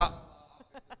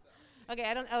Okay,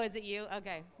 is it you?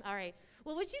 Okay, all right.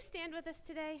 Well, would you stand with us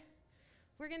today?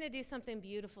 We're going to do something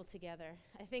beautiful together.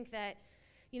 I think that,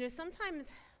 sometimes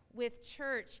with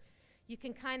church, you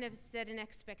can kind of set an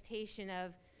expectation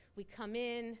of we come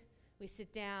in, we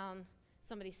sit down,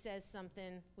 somebody says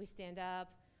something, we stand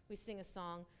up, we sing a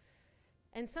song.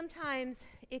 And sometimes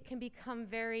it can become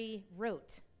very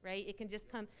rote, right? It can just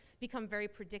become very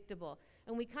predictable.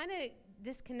 And we kind of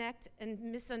disconnect and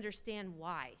misunderstand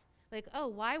why. Like,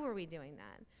 why were we doing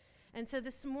that? And so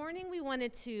this morning we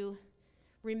wanted to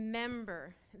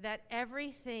remember that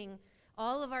everything,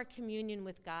 all of our communion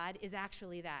with God is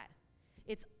actually that.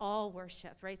 It's all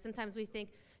worship, right? Sometimes we think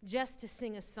just to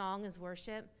sing a song is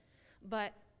worship,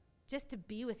 but just to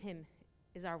be with him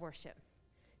is our worship,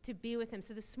 to be with him.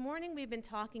 So this morning we've been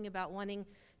talking about wanting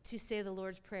to say the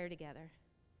Lord's Prayer together.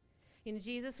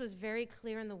 Jesus was very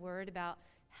clear in the Word about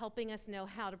helping us know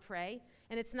how to pray,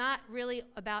 and it's not really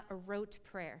about a rote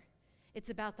prayer. It's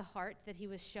about the heart that he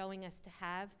was showing us to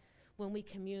have when we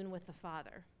commune with the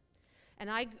Father. And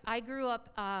I grew up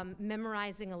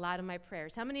memorizing a lot of my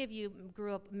prayers. How many of you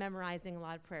grew up memorizing a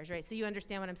lot of prayers, right? So you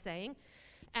understand what I'm saying?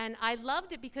 And I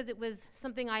loved it because it was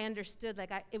something I understood.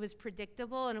 It was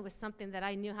predictable, and it was something that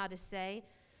I knew how to say.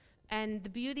 And the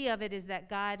beauty of it is that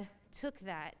God took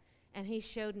that, and he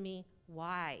showed me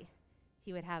why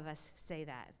he would have us say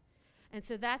that. And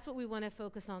so that's what we want to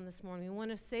focus on this morning. We want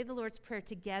to say the Lord's Prayer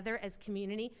together as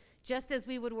community, just as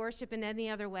we would worship in any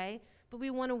other way. But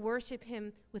we want to worship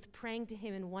him with praying to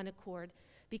him in one accord,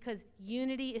 because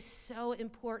unity is so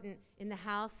important in the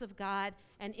house of God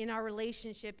and in our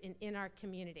relationship and in our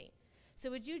community.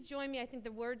 So would you join me? I think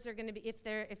the words are going to be,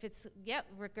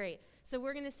 we're great. So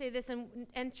we're going to say this,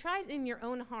 and try it in your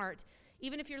own heart.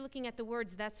 Even if you're looking at the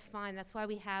words, that's fine. That's why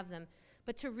we have them.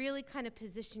 But to really kind of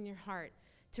position your heart,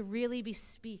 to really be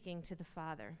speaking to the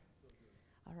Father.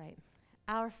 All right.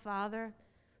 Our Father,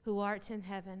 who art in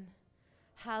heaven,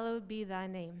 hallowed be thy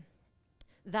name.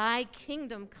 Thy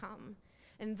kingdom come,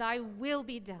 and thy will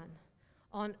be done,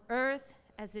 on earth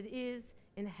as it is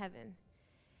in heaven.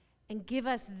 And give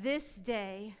us this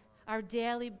day our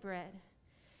daily bread,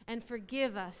 and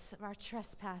forgive us of our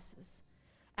trespasses,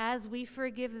 as we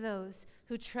forgive those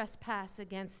who trespass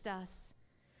against us.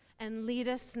 And lead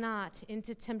us not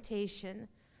into temptation,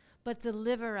 but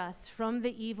deliver us from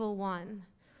the evil one.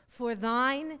 For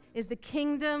thine is the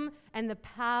kingdom and the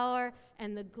power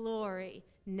and the glory,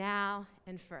 now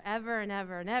and forever and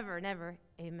ever and ever and ever.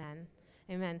 Amen.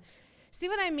 Amen. See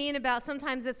what I mean about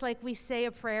sometimes it's like we say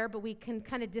a prayer, but we can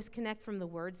kind of disconnect from the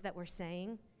words that we're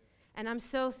saying. And I'm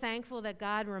so thankful that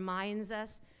God reminds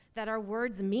us that our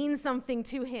words mean something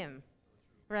to him,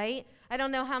 right? I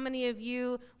don't know how many of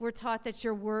you were taught that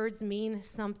your words mean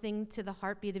something to the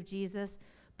heartbeat of Jesus,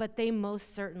 but they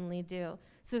most certainly do.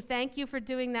 So thank you for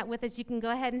doing that with us. You can go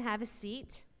ahead and have a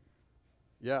seat.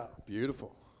 Yeah,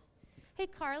 beautiful. Hey,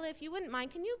 Carla, if you wouldn't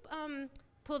mind, can you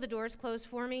pull the doors closed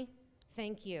for me?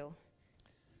 Thank you.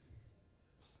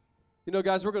 You know,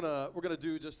 guys, we're gonna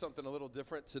do just something a little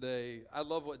different today. I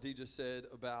love what Dee just said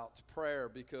about prayer,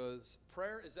 because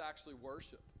prayer is actually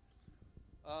worship.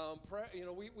 Prayer,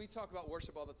 we talk about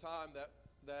worship all the time.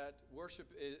 That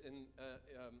worship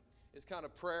is kind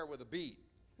of prayer with a beat.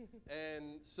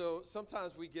 And so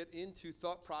sometimes we get into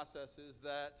thought processes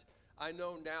that I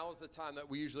know now is the time that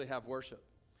we usually have worship.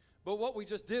 But what we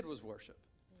just did was worship.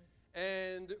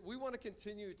 And we want to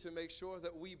continue to make sure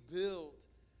that we build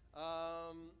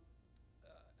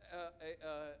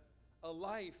a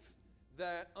life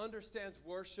that understands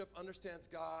worship, understands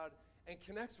God, and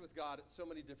connects with God in so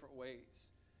many different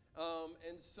ways.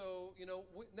 And so,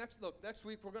 next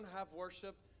week we're going to have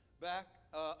worship back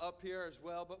up here as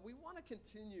well. But we want to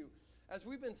continue, as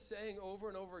we've been saying over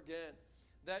and over again,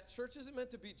 that church isn't meant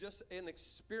to be just an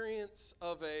experience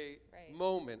of a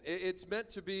moment. It's meant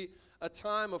to be a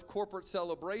time of corporate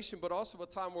celebration, but also a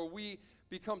time where we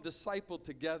become discipled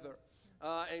together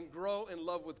and grow in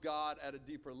love with God at a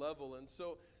deeper level. And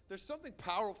so there's something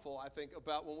powerful, I think,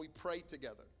 about when we pray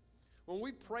together. When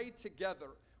we pray together,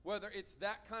 whether it's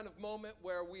that kind of moment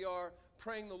where we are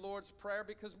praying the Lord's Prayer,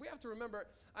 because we have to remember,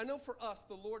 I know for us,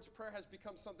 the Lord's Prayer has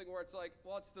become something where it's like,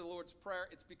 well, it's the Lord's Prayer,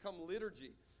 it's become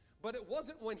liturgy. But it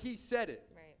wasn't when he said it.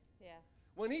 Right, yeah.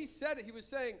 When he said it, he was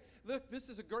saying, look, this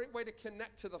is a great way to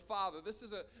connect to the Father. This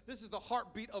is the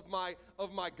heartbeat of my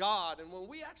God. And when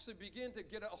we actually begin to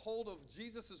get a hold of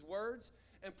Jesus' words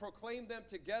and proclaim them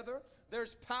together,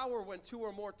 there's power when two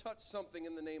or more touch something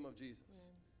in the name of Jesus.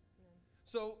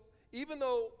 So even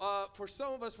though for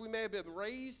some of us we may have been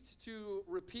raised to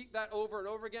repeat that over and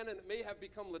over again, and it may have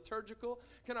become liturgical,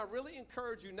 can I really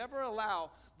encourage you, never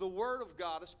allow the Word of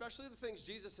God, especially the things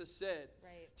Jesus has said,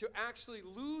 to actually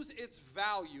lose its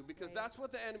value, because that's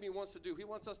what the enemy wants to do. He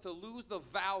wants us to lose the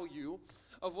value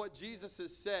of what Jesus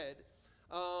has said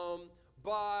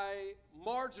by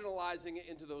marginalizing it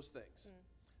into those things.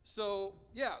 So,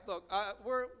 yeah, look,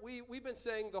 we've been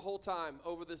saying the whole time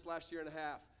over this last year and a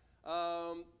half,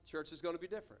 church is going to be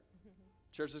different.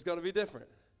 Church is going to be different.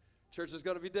 Church is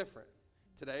going to be different.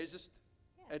 Today is just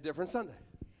a different Sunday.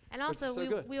 And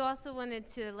also, we also wanted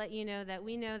to let you know that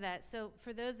we know that. So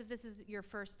for those, if this is your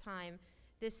first time,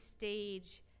 this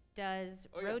stage does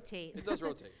rotate. It does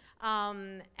rotate.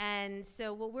 And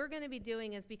so what we're going to be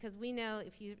doing is, because we know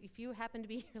if you happen to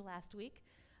be here last week,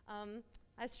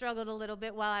 I struggled a little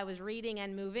bit while I was reading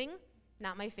and moving.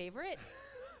 Not my favorite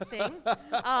thing.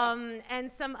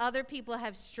 And some other people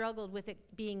have struggled with it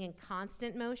being in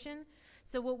constant motion.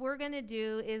 So what we're going to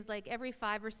do is, like, every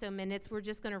 5 or so minutes, we're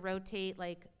just going to rotate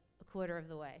like a quarter of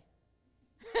the way.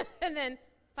 And then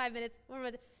 5 minutes.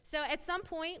 So at some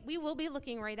point, we will be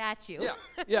looking right at you.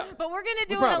 Yeah. But we're going to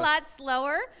do it a lot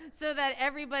slower so that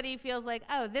everybody feels like,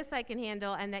 oh, this I can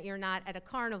handle, and that you're not at a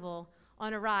carnival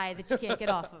on a ride that you can't get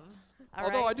off of.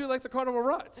 Although I do like the carnival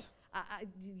rides.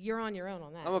 You're on your own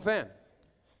on that. I'm a fan.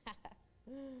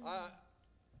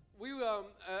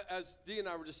 As Dee and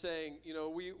I were just saying, you know,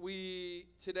 we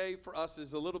today for us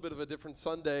is a little bit of a different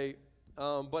Sunday,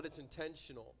 but it's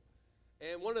intentional.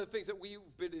 And one of the things that we've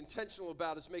been intentional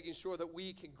about is making sure that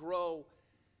we can grow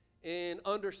in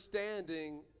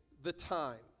understanding the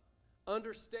time.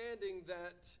 Understanding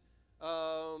that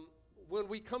when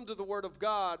we come to the Word of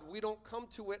God, we don't come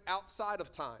to it outside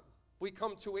of time. We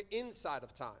come to it inside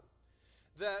of time.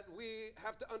 That we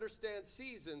have to understand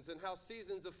seasons and how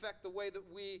seasons affect the way that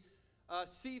we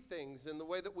see things and the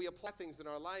way that we apply things in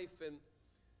our life. And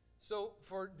so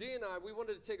for Dee and I, we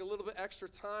wanted to take a little bit extra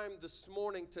time this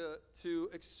morning to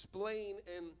explain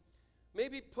and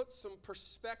maybe put some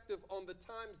perspective on the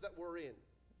times that we're in.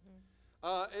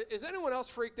 Is anyone else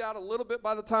freaked out a little bit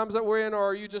by the times that we're in, or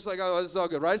are you just like, oh, this is all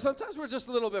good, right? Sometimes we're just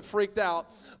a little bit freaked out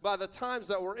by the times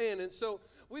that we're in. And so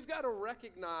we've got to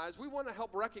recognize, we want to help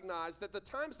recognize that the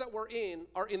times that we're in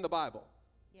are in the Bible.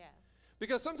 Yeah.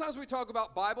 Because sometimes we talk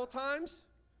about Bible times,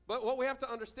 but what we have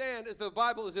to understand is the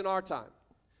Bible is in our time.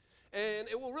 And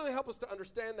it will really help us to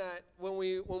understand that when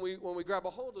we grab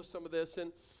a hold of some of this.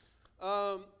 And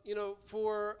you know,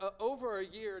 for over a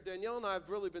year, Danielle and I have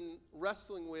really been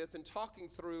wrestling with and talking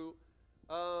through,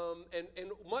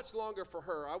 and much longer for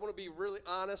her. I want to be really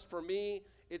honest. For me,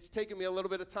 it's taken me a little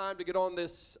bit of time to get on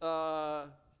this,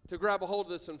 to grab a hold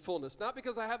of this in fullness. Not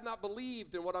because I have not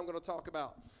believed in what I'm going to talk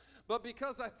about, but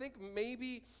because I think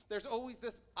maybe there's always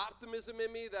this optimism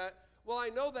in me that, well, I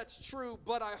know that's true,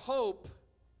 but I hope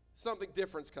something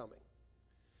different's coming.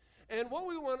 And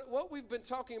what we've been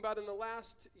talking about in the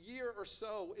last year or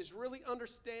so is really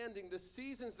understanding the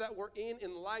seasons that we're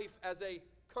in life as a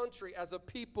country, as a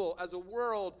people, as a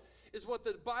world, is what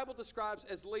the Bible describes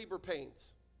as labor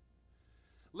pains.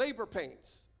 Labor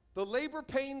pains. The labor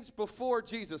pains before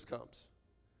Jesus comes.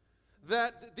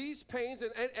 That these pains,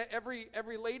 and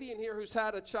every lady in here who's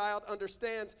had a child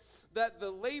understands that the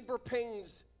labor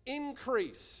pains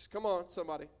increase. Come on,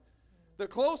 somebody. The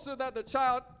closer that the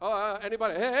child,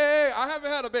 anybody, hey, I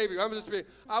haven't had a baby. I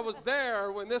was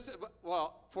there when this,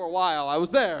 well, for a while I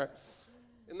was there.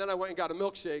 And then I went and got a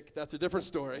milkshake. That's a different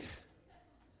story.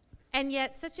 And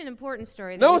yet, such an important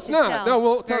story. No, it's not. No,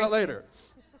 we'll tell it later.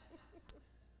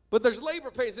 But there's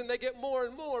labor pains, and they get more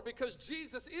and more because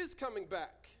Jesus is coming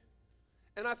back.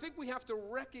 And I think we have to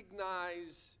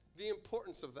recognize the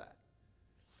importance of that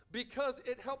because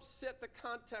it helps set the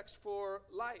context for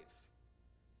life.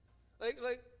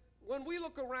 Like when we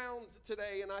look around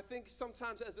today, and I think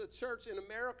sometimes as a church in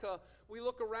America, we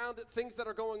look around at things that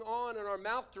are going on and our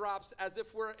mouth drops as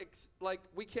if we're like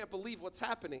we can't believe what's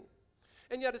happening.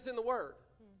 And yet it's in the Word.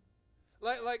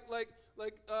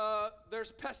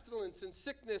 There's pestilence and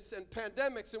sickness and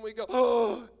pandemics, and we go,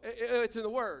 oh, it's in the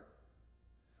Word.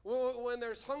 When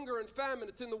there's hunger and famine,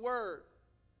 it's in the Word.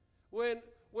 When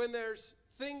there's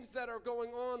things that are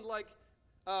going on like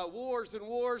wars and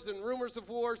rumors of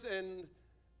wars and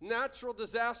natural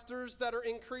disasters that are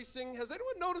increasing. Has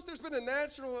anyone noticed there's been a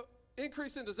natural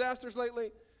increase in disasters lately?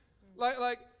 There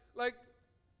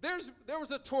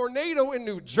was a tornado in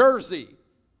New Jersey.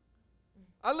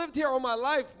 I lived here all my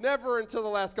life, never until the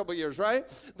last couple of years, right?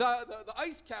 The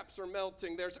ice caps are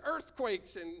melting. There's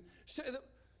earthquakes and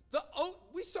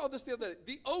we saw this the other day.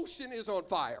 The ocean is on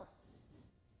fire.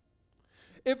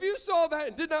 If you saw that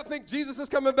and did not think Jesus is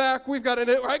coming back, we've got it,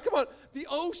 right? Come on. The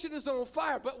ocean is on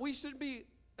fire, but we should be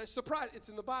surprised. It's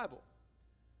in the Bible.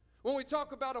 When we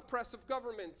talk about oppressive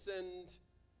governments and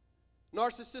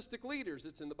narcissistic leaders,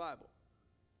 it's in the Bible.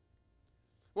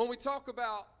 When we talk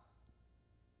about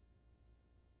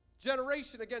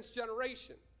generation against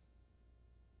generation,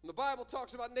 and the Bible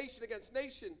talks about nation against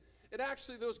nation, it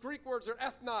actually, those Greek words are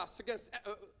ethnos against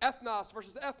ethnos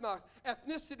versus ethnos,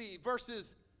 ethnicity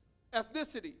versus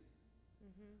ethnicity.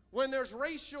 When there's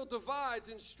racial divides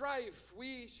and strife,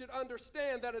 we should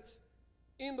understand that it's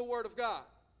in the Word of God,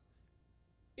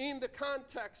 in the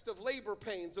context of labor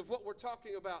pains of what we're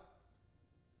talking about.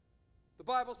 The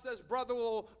Bible says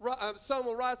son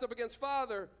will rise up against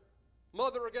father,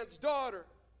 mother against daughter.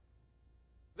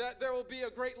 That there will be a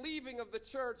great leaving of the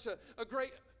church,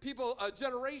 a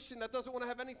generation that doesn't want to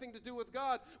have anything to do with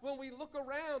God. When we look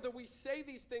around and we say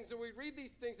these things and we read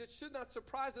these things, it should not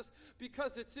surprise us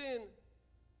because it's in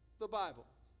the Bible.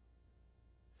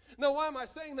 Now, why am I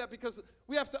saying that? Because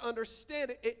we have to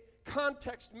understand it.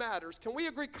 Context matters. Can we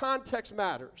agree context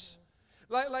matters?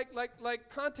 Like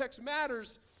context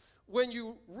matters when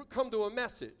you come to a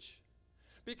message.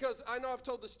 Because I know I've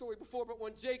told this story before, but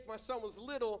when Jake, my son, was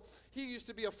little, he used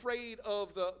to be afraid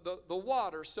of the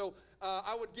water. So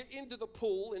I would get into the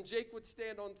pool, and Jake would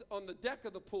stand on the deck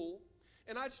of the pool,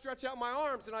 and I'd stretch out my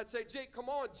arms, and I'd say, Jake, come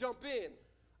on, jump in.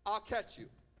 I'll catch you.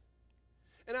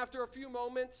 And after a few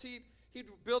moments, he'd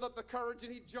build up the courage,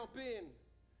 and he'd jump in,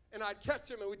 and I'd catch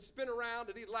him, and we'd spin around,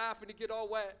 and he'd laugh, and he'd get all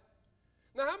wet.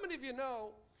 Now, how many of you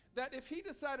know that if he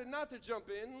decided not to jump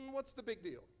in, what's the big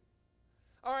deal?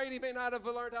 All right, he may not have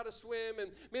learned how to swim,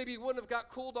 and maybe he wouldn't have got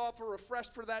cooled off or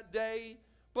refreshed for that day,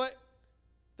 but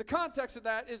the context of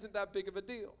that isn't that big of a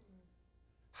deal.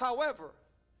 However,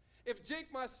 if Jake,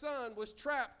 my son, was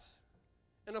trapped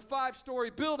in a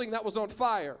 5-story building that was on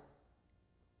fire,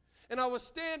 and I was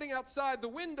standing outside the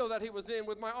window that he was in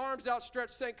with my arms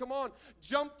outstretched saying, come on,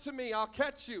 jump to me, I'll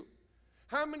catch you.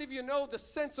 How many of you know the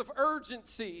sense of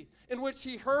urgency in which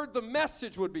he heard the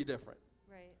message would be different?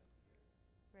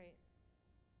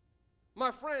 My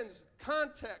friends,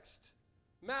 context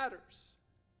matters.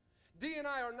 Dee and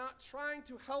I are not trying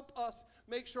to help us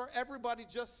make sure everybody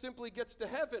just simply gets to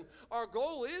heaven. Our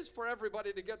goal is for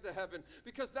everybody to get to heaven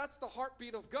because that's the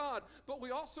heartbeat of God. But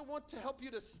we also want to help you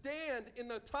to stand in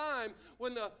the time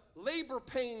when the labor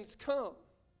pains come.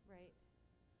 Right.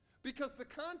 Because the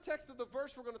context of the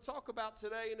verse we're going to talk about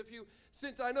today, and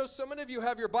since I know so many of you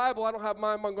have your Bible, I don't have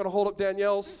mine, I'm going to hold up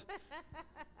Danielle's.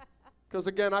 Because,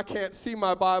 again, I can't see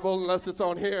my Bible unless it's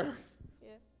on here.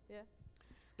 Yeah.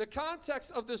 The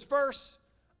context of this verse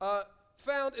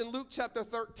found in Luke chapter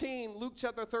 13. Luke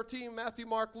chapter 13, Matthew,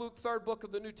 Mark, Luke, third book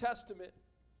of the New Testament.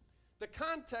 The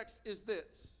context is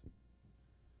this.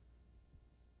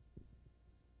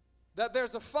 That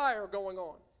there's a fire going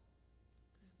on.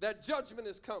 That judgment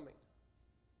is coming.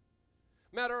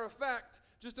 Matter of fact,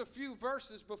 just a few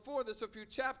verses before this, a few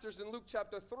chapters in Luke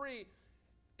chapter 3,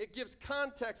 it gives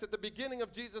context at the beginning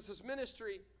of Jesus'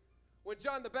 ministry when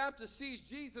John the Baptist sees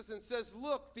Jesus and says,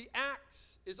 look, the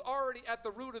axe is already at the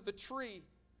root of the tree,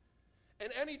 and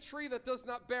any tree that does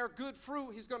not bear good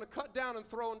fruit, he's going to cut down and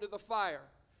throw into the fire.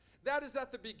 That is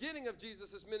at the beginning of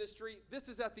Jesus' ministry. This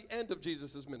is at the end of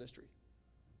Jesus' ministry.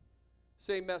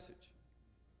 Same message.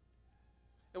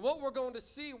 And what we're going to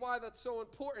see why that's so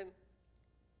important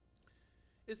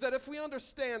is that if we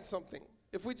understand something,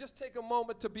 if we just take a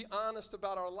moment to be honest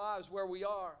about our lives, where we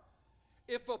are,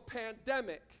 if a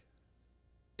pandemic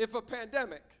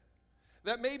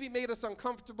that maybe made us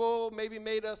uncomfortable, maybe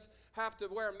made us have to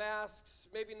wear masks,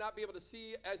 maybe not be able to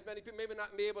see as many people, maybe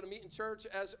not be able to meet in church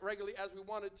as regularly as we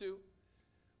wanted to,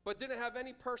 but didn't have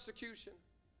any persecution,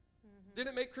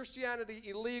 didn't make Christianity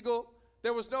illegal,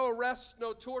 there was no arrests,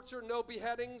 no torture, no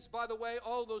beheadings. By the way,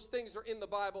 all those things are in the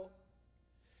Bible.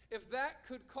 If that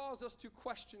could cause us to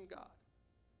question God,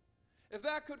 if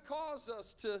that could cause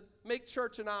us to make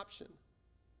church an option,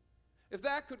 if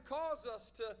that could cause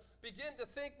us to begin to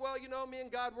think, well, me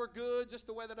and God, we're good just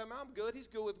the way that I'm good. He's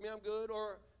good with me, I'm good.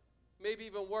 Or maybe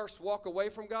even worse, walk away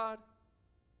from God.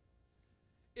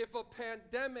 If a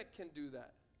pandemic can do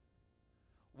that,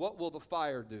 what will the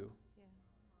fire do?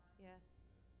 Yeah. Yes.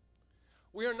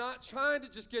 We are not trying to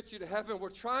just get you to heaven. We're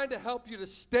trying to help you to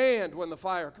stand when the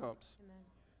fire comes.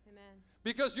 Amen.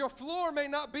 Because your floor may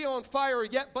not be on fire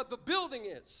yet, but the building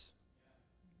is.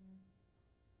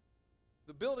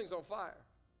 The building's on fire.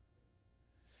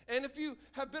 And if you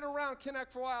have been around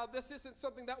Connect for a while, this isn't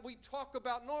something that we talk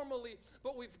about normally,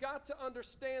 but we've got to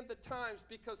understand the times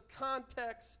because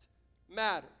context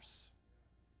matters.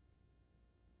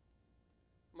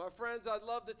 My friends, I'd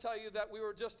love to tell you that we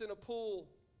were just in a pool,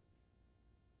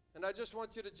 and I just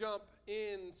want you to jump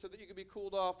in so that you can be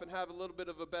cooled off and have a little bit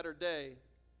of a better day.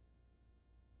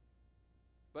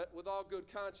 But with all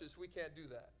good conscience, we can't do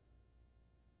that.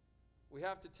 We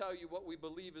have to tell you what we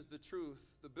believe is the truth.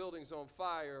 The building's on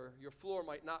fire. Your floor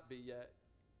might not be yet,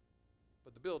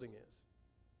 but the building is.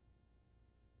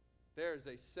 There is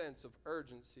a sense of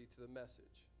urgency to the message.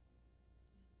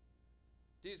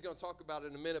 Dee's going to talk about it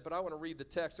in a minute, but I want to read the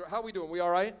text. How are we doing? We all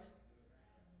right?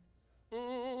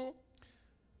 Mm-hmm.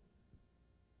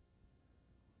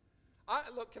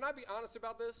 Look, can I be honest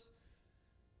about this?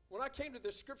 When I came to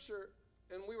this scripture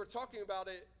and we were talking about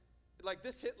it, like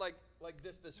this hit like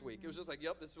this week. It was just like,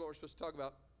 yep, this is what we're supposed to talk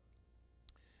about.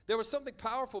 There was something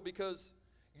powerful because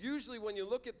usually when you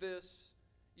look at this,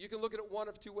 you can look at it one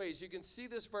of two ways. You can see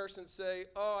this verse and say,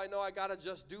 oh, I know I got to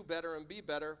just do better and be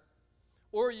better.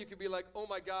 Or you could be like, oh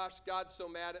my gosh, God's so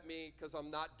mad at me because I'm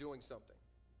not doing something.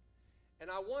 And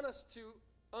I want us to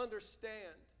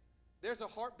understand there's a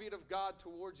heartbeat of God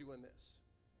towards you in this.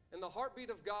 And the heartbeat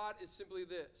of God is simply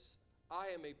this: I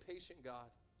am a patient God.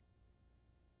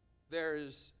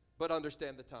 But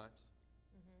understand the times.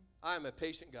 Mm-hmm. I am a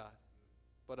patient God,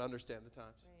 but understand the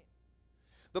times. Right.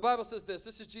 The Bible says this.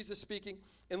 This is Jesus speaking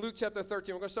in Luke chapter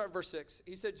 13. We're going to start in verse 6.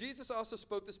 He said, Jesus also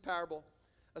spoke this parable.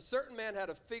 A certain man had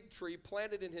a fig tree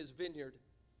planted in his vineyard,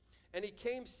 and he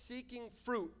came seeking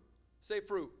fruit. Say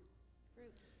fruit.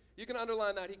 Fruit. You can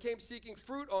underline that. He came seeking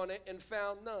fruit on it and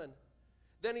found none.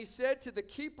 Then he said to the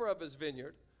keeper of his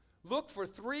vineyard, look, for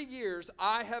 3 years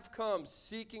I have come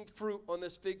seeking fruit on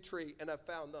this fig tree, and have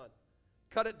found none.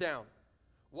 Cut it down.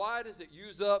 Why does it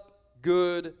use up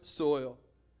good soil?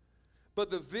 But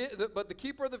the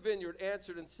keeper of the vineyard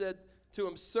answered and said to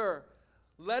him, Sir,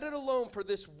 let it alone for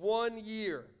this 1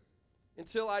 year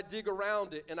until I dig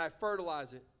around it and I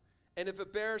fertilize it. And if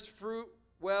it bears fruit,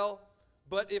 well,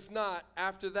 but if not,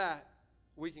 after that,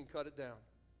 we can cut it down.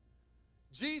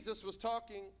 Jesus was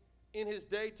talking in his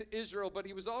day to Israel, but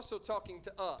he was also talking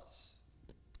to us.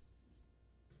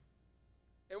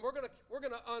 And we're gonna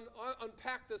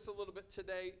unpack this a little bit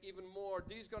today even more.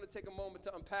 Dee's going to take a moment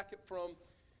to unpack it from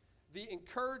the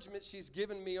encouragement she's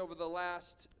given me over the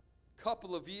last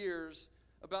couple of years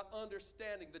about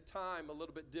understanding the time a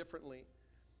little bit differently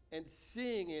and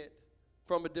seeing it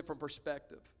from a different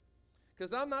perspective.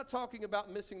 Because I'm not talking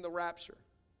about missing the rapture.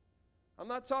 I'm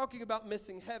not talking about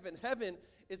missing heaven. Heaven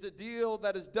is a deal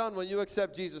that is done when you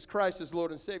accept Jesus Christ as Lord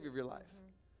and Savior of your life.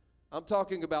 Mm-hmm. I'm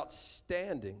talking about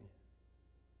standing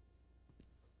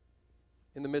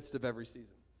in the midst of every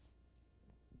season.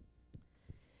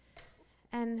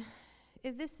 And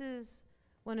if this is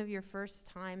one of your first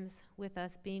times with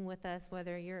us, being with us,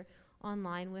 whether you're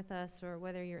online with us or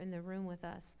whether you're in the room with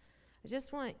us, I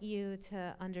just want you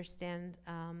to understand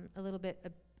a little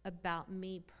bit about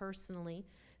me personally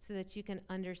so that you can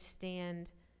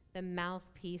understand the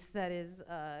mouthpiece that is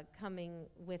coming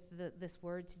with this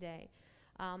word today.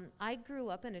 I grew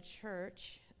up in a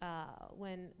church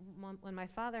when my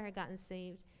father had gotten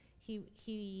saved.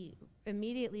 He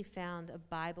immediately found a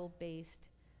Bible-based,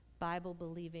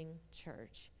 Bible-believing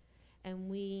church, and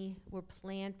we were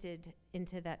planted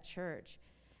into that church.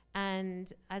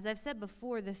 And as I've said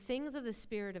before, the things of the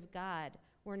Spirit of God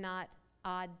were not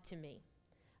odd to me.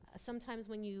 Sometimes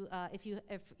when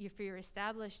if you're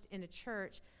established in a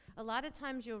church, a lot of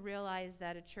times you'll realize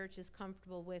that a church is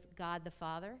comfortable with God the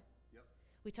Father. Yep.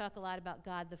 We talk a lot about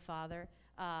God the Father.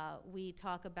 We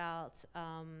talk about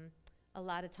a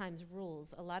lot of times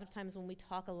rules. A lot of times when we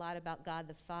talk a lot about God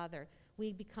the Father,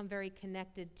 we become very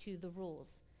connected to the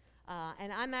rules.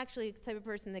 And I'm actually the type of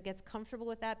person that gets comfortable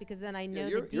with that because then I know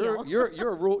the deal. You're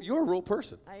a rule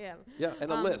person. I am. Yeah,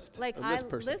 and a list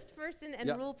person. List person and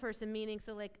rule person, meaning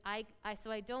so like I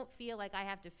don't feel like I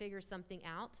have to figure something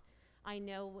out. I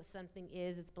know what something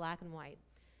is. It's black and white.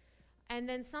 And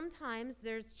then sometimes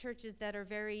there's churches that are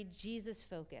very Jesus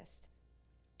focused,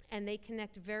 and they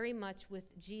connect very much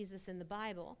with Jesus in the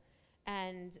Bible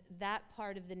and that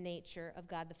part of the nature of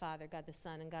God the Father, God the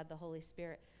Son, and God the Holy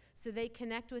Spirit. So they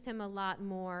connect with him a lot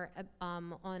more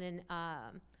on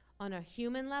a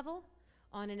human level,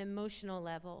 on an emotional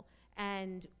level.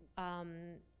 And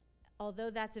although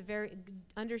that's a very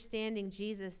understanding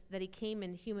Jesus, that he came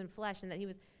in human flesh and that he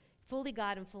was fully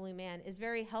God and fully man, is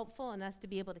very helpful in us to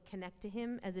be able to connect to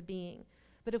him as a being.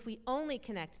 But if we only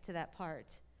connect to that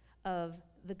part of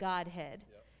the Godhead,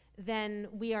 then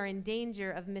we are in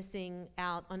danger of missing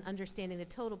out on understanding the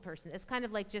total person. It's kind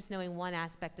of like just knowing one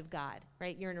aspect of God,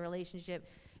 right? You're in a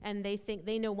relationship, and they think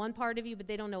they know one part of you, but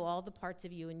they don't know all the parts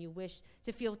of you, and you wish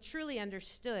to feel truly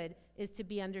understood is to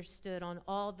be understood on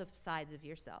all the sides of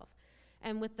yourself.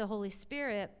 And with the Holy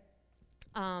Spirit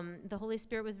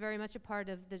was very much a part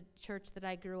of the church that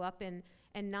I grew up in,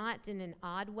 and not in an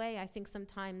odd way. I think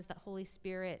sometimes the Holy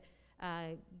Spirit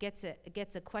gets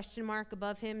a question mark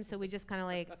above him, so we just kind of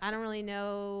like, I don't really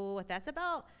know what that's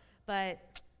about.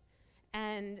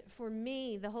 And for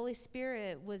me, the Holy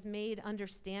Spirit was made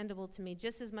understandable to me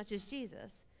just as much as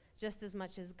Jesus, just as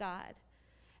much as God.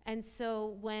 And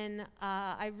so when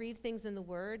I read things in the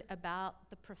Word about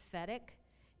the prophetic,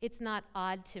 it's not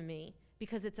odd to me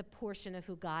because it's a portion of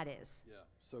who God is. Yeah,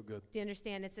 so good. Do you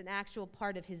understand? It's an actual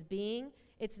part of his being.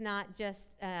 It's not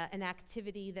just an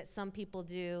activity that some people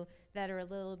do that are a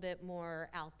little bit more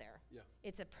out there. Yeah.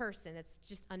 It's a person. It's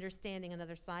just understanding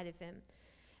another side of him.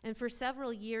 And for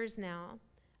several years now,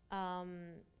 for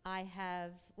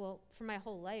my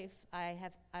whole life, I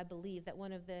believe that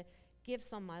one of the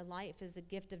gifts on my life is the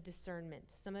gift of discernment.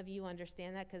 Some of you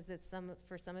understand that because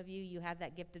for some of you have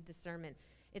that gift of discernment.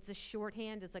 It's a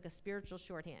shorthand. It's like a spiritual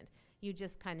shorthand. You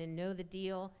just kind of know the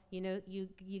deal. You know,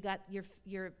 you got your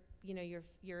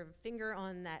finger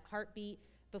on that heartbeat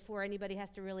before anybody has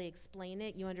to really explain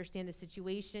it. You understand a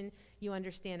situation. You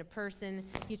understand a person.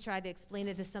 You try to explain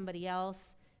it to somebody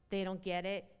else. They don't get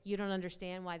it. You don't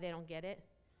understand why they don't get it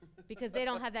because they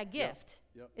don't have that gift.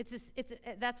 Yep.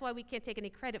 That's why we can't take any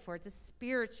credit for it. It's a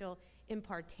spiritual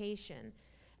impartation.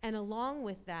 And along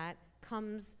with that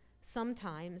comes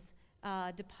sometimes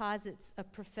deposits, a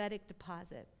prophetic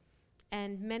deposit.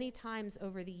 And many times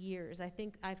over the years, I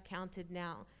think I've counted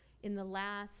now, in the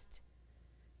last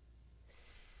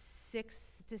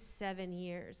 6 to 7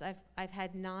 years, I've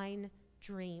had 9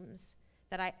 dreams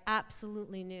that I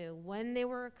absolutely knew when they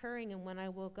were occurring and when I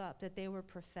woke up that they were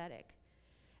prophetic.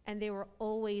 And they were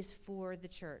always for the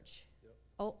church.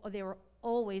 Yep. They were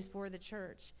always for the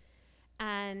church.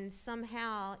 And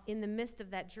somehow, in the midst of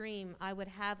that dream, I would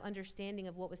have understanding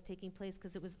of what was taking place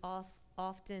because it was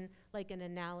often like an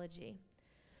analogy.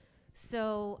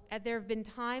 So there have been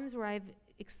times where I've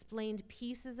explained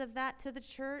pieces of that to the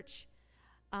church,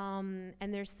 and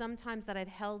there's some times that I've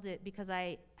held it because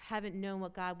I haven't known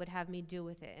what God would have me do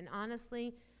with it. And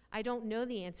honestly, I don't know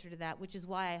the answer to that, which is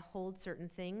why I hold certain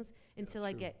things until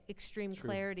I get extreme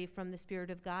clarity from the Spirit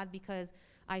of God, because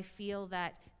I feel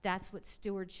that that's what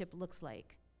stewardship looks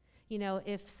like. You know,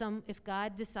 if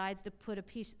God decides to put a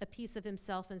piece of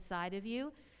himself inside of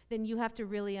you, then you have to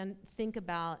really think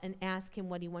about and ask him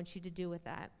what he wants you to do with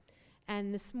that.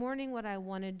 And this morning what I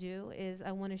want to do is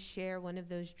I want to share one of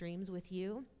those dreams with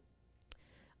you,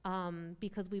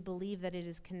 because we believe that it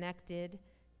is connected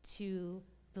to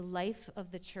the life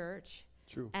of the church.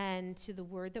 True. And to the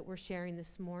word that we're sharing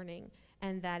this morning,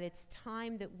 and that it's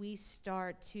time that we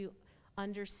start to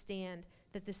understand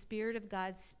that the Spirit of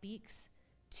God speaks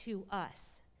to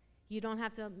us. You don't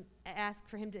have to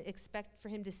expect for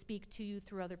him to speak to you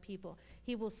through other people.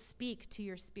 He will speak to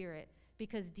your spirit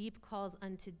because deep calls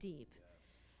unto deep.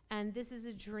 Yes. And this is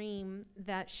a dream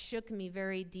that shook me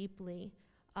very deeply,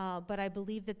 but I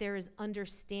believe that there is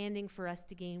understanding for us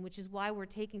to gain, which is why we're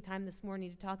taking time this morning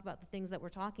to talk about the things that we're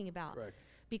talking about. Correct.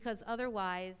 Because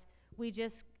otherwise, we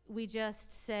just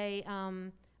say,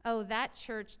 oh, that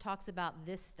church talks about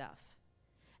this stuff,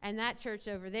 and that church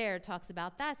over there talks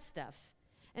about that stuff.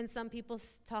 And some people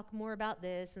talk more about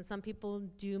this, and some people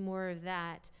do more of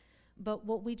that. But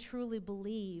what we truly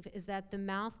believe is that the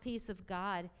mouthpiece of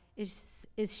God is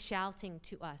shouting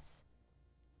to us.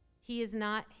 He is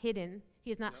not hidden.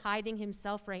 He is not hiding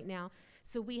himself right now.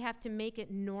 So we have to make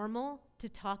it normal to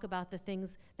talk about the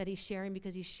things that he's sharing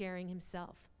because he's sharing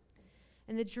himself.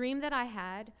 And the dream that I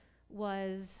had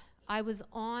was I was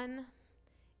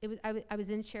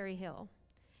in Cherry Hill.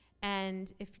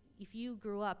 And if you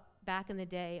grew up back in the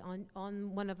day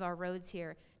on one of our roads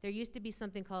here, there used to be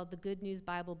something called the Good News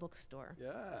Bible Bookstore.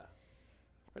 Yeah.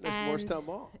 Right next to Morristown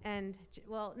Mall. And,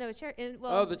 well, no, the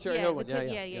Cherry Hill one.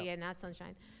 Yeah, not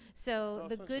Sunshine. So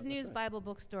the Good News Bible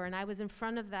Bookstore, and I was in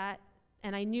front of that,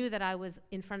 and I knew that I was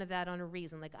in front of that on a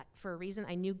reason. For a reason,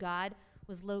 I knew God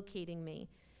was locating me.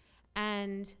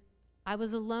 And I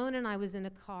was alone, and I was in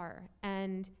a car,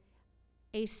 and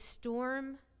a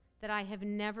storm that I have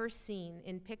never seen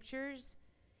in pictures,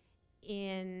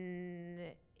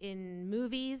 in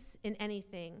movies, in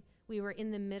anything. We were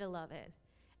in the middle of it.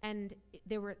 And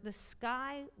the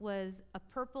sky was a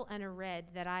purple and a red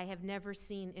that I have never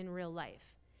seen in real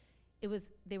life.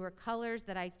 They were colors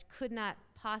that I could not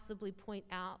possibly point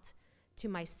out to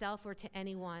myself or to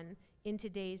anyone in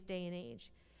today's day and age.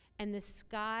 And the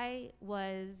sky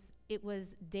was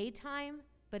daytime,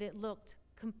 but it looked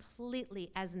completely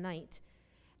as night.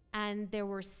 And there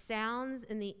were sounds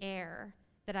in the air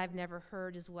that I've never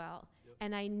heard as well. Yep.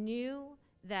 And I knew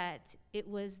that it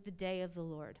was the day of the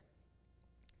Lord.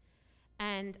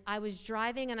 And I was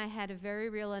driving, and I had a very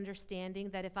real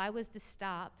understanding that if I was to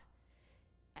stop,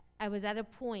 I was at a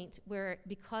point where,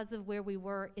 because of where we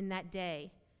were in that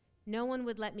day, no one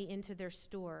would let me into their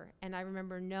store. And I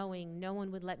remember knowing no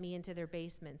one would let me into their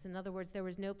basements. In other words, there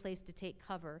was no place to take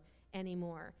cover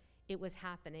anymore. It was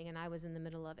happening, and I was in the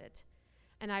middle of it.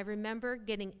 And I remember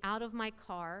getting out of my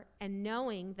car and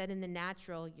knowing that in the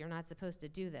natural, you're not supposed to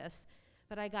do this,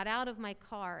 but I got out of my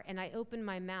car and I opened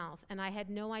my mouth, and I had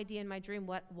no idea in my dream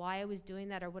why I was doing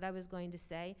that or what I was going to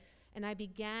say. And I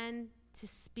began to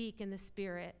speak in the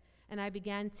Spirit, and I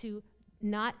began to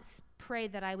not pray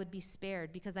that I would be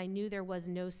spared, because I knew there was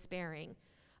no sparing.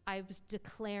 I was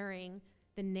declaring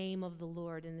the name of the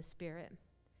Lord in the Spirit.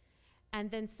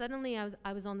 And then suddenly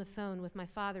I was on the phone with my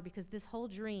father, because in this whole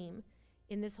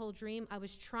dream, I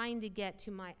was trying to get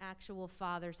to my actual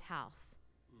father's house.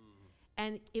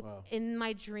 And in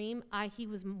my dream,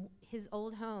 his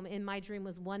old home in my dream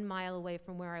was 1 mile away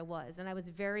from where I was. And I was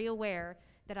very aware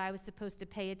that I was supposed to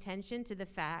pay attention to the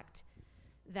fact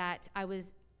that I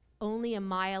was only a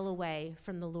mile away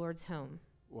from the Lord's home.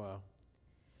 Wow.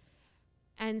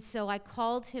 And so I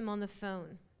called him on the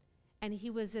phone, and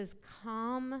he was as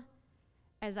calm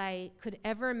as I could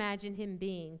ever imagine him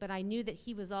being, but I knew that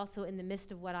he was also in the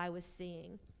midst of what I was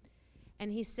seeing.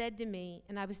 And he said to me,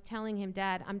 and I was telling him,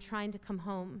 Dad, I'm trying to come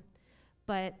home,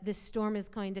 but this storm is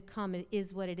going to come. It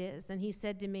is what it is. And he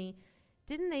said to me,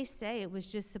 didn't they say it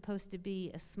was just supposed to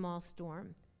be a small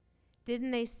storm?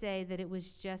 Didn't they say that it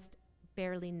was just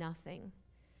barely nothing?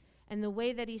 And the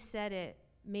way that he said it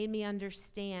made me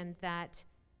understand that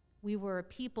we were a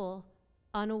people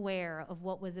unaware of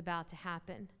what was about to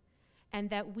happen. And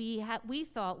that we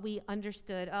thought we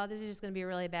understood, oh, this is just going to be a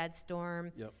really bad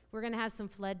storm. Yep. We're going to have some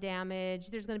flood damage.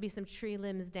 There's going to be some tree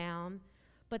limbs down.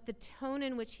 But the tone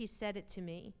in which he said it to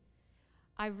me,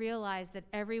 I realized that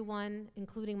everyone,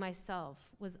 including myself,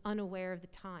 was unaware of the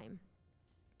time.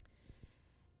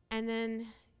 And then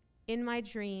in my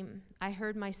dream, I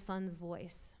heard my son's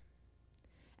voice.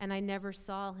 And I never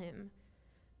saw him.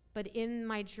 But in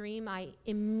my dream, I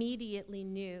immediately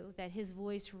knew that his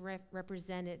voice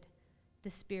represented the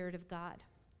Spirit of God.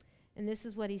 And this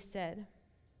is what he said.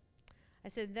 I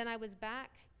said, then I was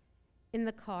back in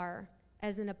the car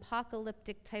as an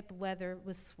apocalyptic type of weather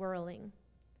was swirling.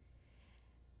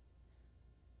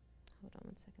 Hold on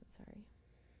 1 second, sorry.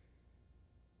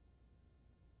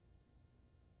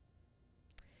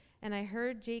 And I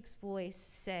heard Jake's voice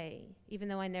say, even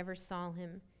though I never saw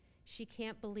him, she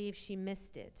can't believe she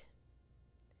missed it.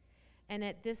 And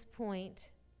at this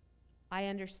point, I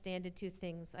understood 2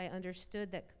 things. I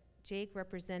understood that Jake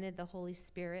represented the Holy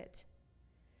Spirit.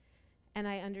 And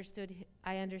I understood,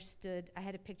 I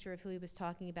had a picture of who he was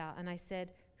talking about. And I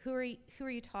said, who are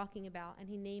you talking about? And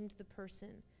he named the person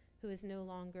who is no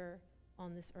longer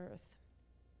on this earth.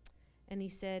 And he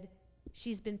said,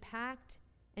 she's been packed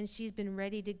and she's been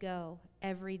ready to go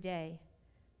every day,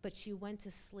 but she went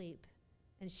to sleep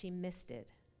and she missed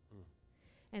it.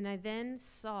 And I then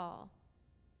saw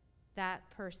that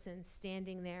person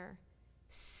standing there,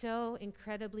 so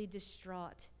incredibly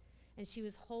distraught. And she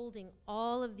was holding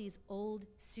all of these old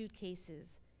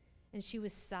suitcases, and she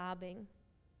was sobbing.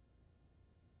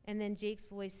 And then Jake's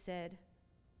voice said,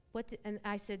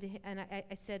 I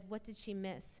said, what did she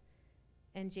miss?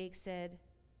 And Jake said,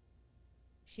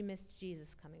 she missed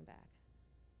Jesus coming back.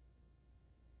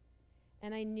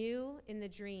 And I knew in the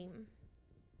dream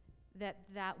that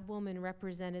that woman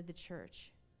represented the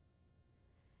church.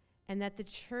 And that the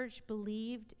church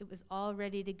believed it was all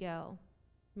ready to go,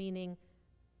 meaning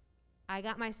I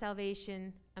got my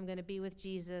salvation, I'm going to be with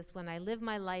Jesus. When I live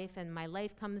my life and my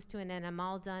life comes to an end, I'm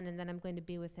all done, and then I'm going to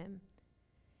be with him.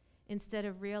 Instead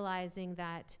of realizing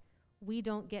that we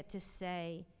don't get to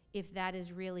say if that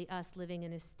is really us living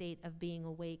in a state of being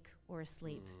awake or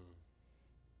asleep.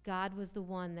 God was the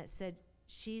one that said,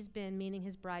 she's been, meaning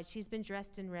his bride, she's been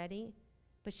dressed and ready,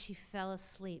 but she fell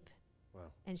asleep.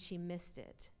 Wow. And she missed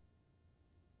it.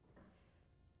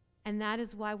 And that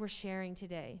is why we're sharing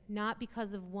today, not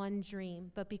because of one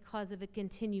dream, but because of a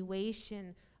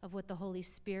continuation of what the Holy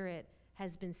Spirit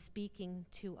has been speaking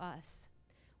to us.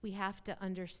 We have to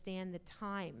understand the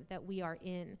time that we are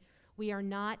in. We are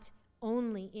not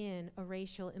only in a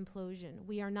racial implosion.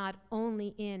 We are not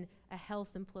only in a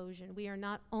health implosion. We are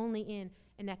not only in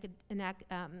an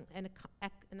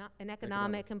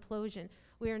economic implosion.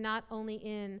 We are not only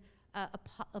in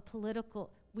a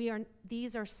political,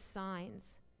 these are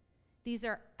signs. These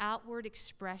are outward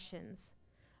expressions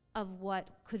of what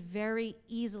could very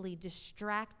easily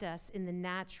distract us in the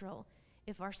natural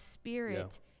if our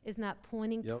spirit is not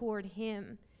pointing toward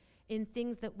him in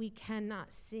things that we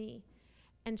cannot see.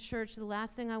 And church, the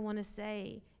last thing I want to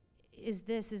say is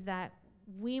this, is that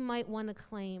we might want to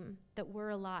claim that we're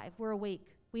alive, we're awake,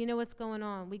 we know what's going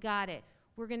on, we got it,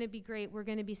 we're going to be great, we're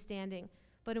going to be standing.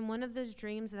 But in one of those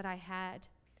dreams that I had,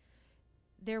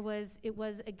 it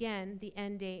was again the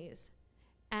end days,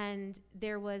 and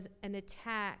there was an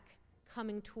attack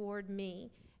coming toward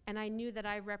me, and I knew that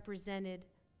I represented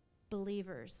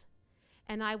believers,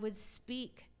 and I would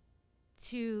speak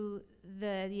to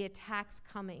the attacks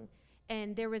coming,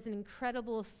 and there was an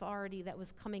incredible authority that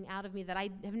was coming out of me that I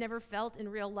have never felt in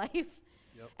real life.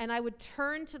 Yep. And I would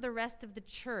turn to the rest of the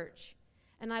church,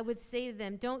 and I would say to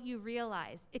them, don't you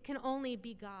realize it can only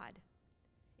be God?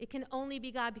 It can only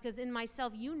be God, because in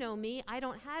myself, you know me, I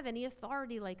don't have any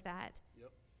authority like that.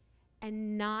 Yep.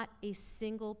 And not a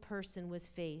single person was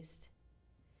fazed.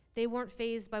 They weren't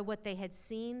fazed by what they had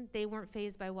seen. They weren't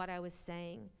fazed by what I was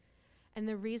saying. And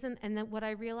the reason, and that what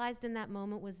I realized in that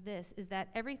moment was this, is that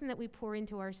everything that we pour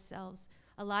into ourselves,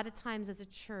 a lot of times as a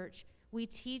church, we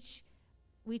teach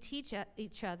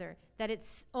each other that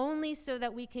it's only so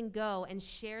that we can go and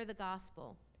share the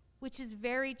gospel, which is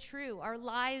very true. Our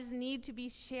lives need to be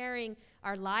sharing.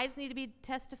 Our lives need to be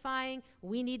testifying.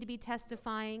 We need to be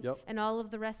testifying, yep, and all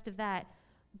of the rest of that.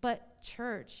 But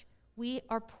church, we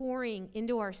are pouring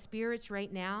into our spirits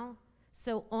right now.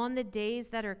 So on the days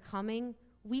that are coming,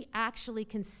 we actually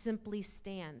can simply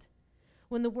stand.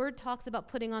 When the word talks about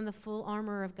putting on the full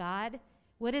armor of God,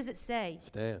 what does it say?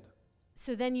 Stand.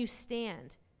 So then you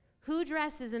stand. Who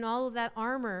dresses in all of that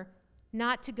armor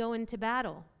not to go into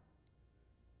battle?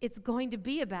 It's going to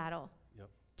be a battle. Yep.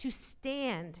 To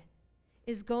stand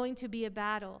is going to be a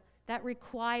battle that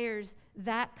requires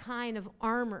that kind of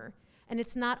armor. And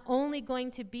it's not only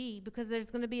going to be, because there's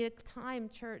going to be a time,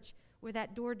 church, where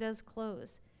that door does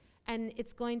close. And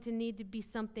it's going to need to be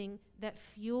something that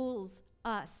fuels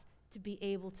us to be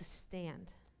able to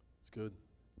stand. It's good.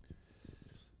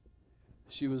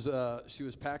 She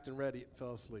was packed and ready and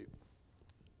fell asleep.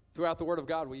 Throughout the Word of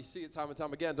God, we see it time and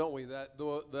time again, don't we?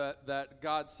 That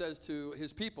God says to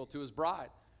His people, to His bride,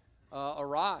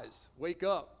 arise, wake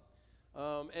up.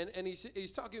 And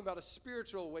he's talking about a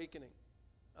spiritual awakening.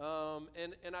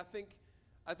 And I think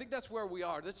that's where we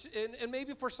are. And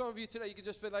maybe for some of you today, you can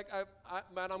just be like,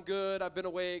 man, I'm good. I've been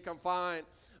awake. I'm fine.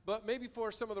 But maybe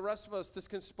for some of the rest of us, this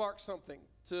can spark something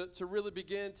to really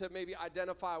begin to maybe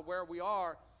identify where we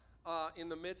are in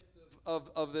the midst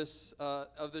of this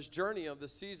journey, of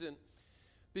this season.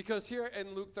 Because here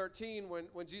in Luke 13,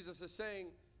 when Jesus is saying,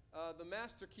 the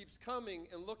master keeps coming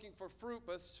and looking for fruit,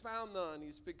 but has found none.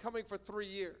 He's been coming for 3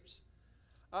 years.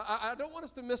 I don't want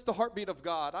us to miss the heartbeat of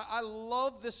God. I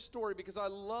love this story because I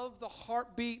love the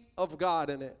heartbeat of God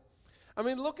in it. I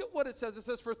mean, look at what it says. It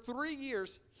says, for 3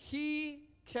 years, He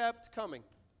kept coming.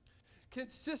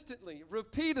 Consistently,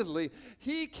 repeatedly,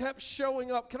 He kept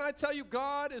showing up. Can I tell you,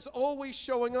 God is always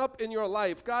showing up in your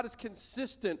life. God is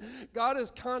consistent. God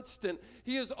is constant.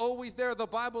 He is always there. The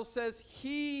Bible says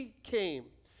He came.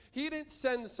 He didn't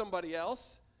send somebody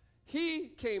else. He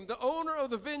came. The owner of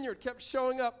the vineyard kept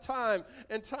showing up time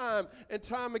and time and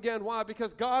time again. Why?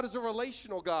 Because God is a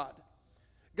relational God.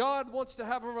 God wants to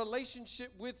have a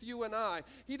relationship with you and I.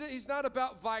 He's not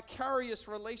about vicarious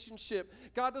relationship.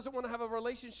 God doesn't want to have a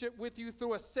relationship with you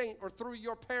through a saint or through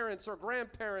your parents or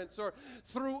grandparents or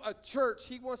through a church.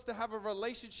 He wants to have a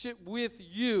relationship with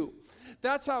you.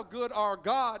 That's how good our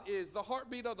God is. The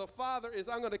heartbeat of the Father is,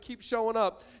 I'm going to keep showing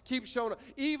up,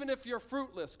 even if you're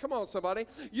fruitless. Come on, somebody.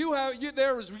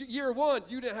 There was year 1,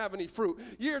 you didn't have any fruit.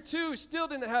 Year 2, still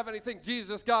didn't have anything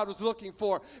God was looking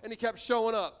for, and He kept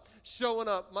showing up.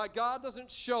 My God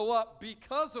doesn't show up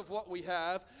because of what we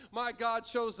have. My God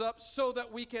shows up so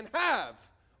that we can have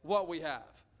what we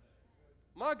have.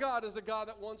 My God is a God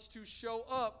that wants to show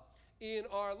up in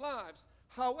our lives.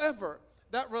 However,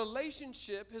 that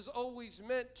relationship is always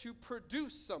meant to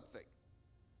produce something.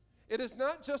 It is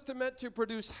not just meant to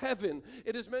produce heaven.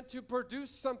 It is meant to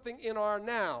produce something in our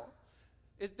now.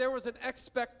 There was an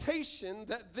expectation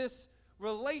that this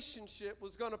relationship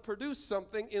was going to produce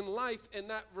something in life, and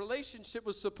that relationship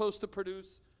was supposed to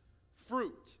produce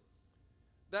fruit.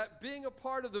 That being a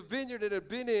part of the vineyard it had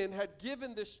been in had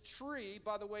given this tree,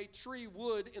 by the way, tree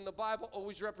wood in the Bible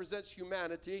always represents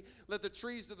humanity. Let the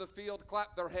trees of the field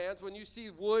clap their hands. When you see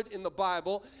wood in the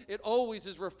Bible, it always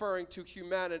is referring to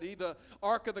humanity. The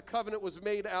Ark of the Covenant was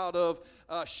made out of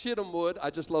shittim wood. I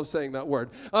just love saying that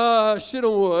word.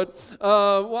 Shittim wood.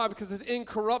 Why? Because it's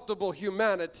incorruptible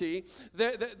humanity.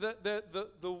 The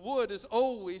wood is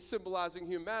always symbolizing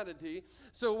humanity.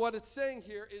 So what it's saying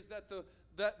here is that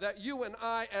that you and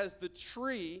I, as the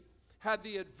tree, had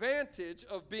the advantage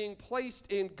of being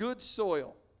placed in good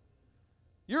soil.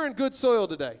 You're in good soil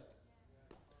today.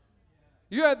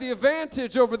 You had the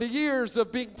advantage over the years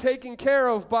of being taken care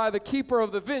of by the keeper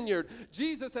of the vineyard.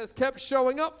 Jesus has kept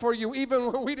showing up for you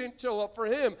even when we didn't show up for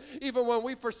him. Even when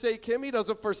we forsake him, he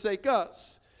doesn't forsake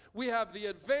us. We have the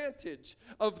advantage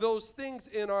of those things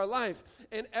in our life.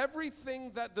 And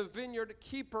everything that the vineyard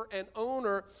keeper and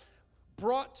owner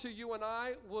brought to you and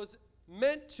I was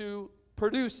meant to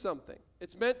produce something.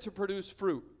 It's meant to produce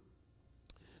fruit.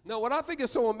 Now, what I think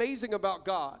is so amazing about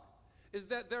God is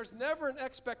that there's never an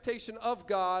expectation of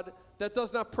God that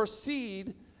does not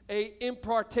precede an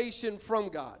impartation from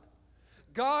God.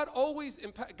 God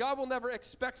will never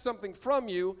expect something from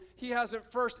you he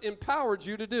hasn't first empowered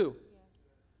you to do.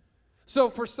 So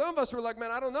for some of us, we're like,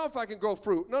 man, I don't know if I can grow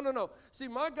fruit. No. See,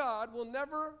 my God will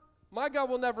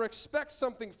never expect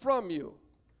something from you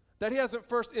that he hasn't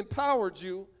first empowered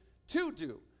you to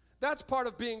do. That's part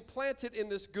of being planted in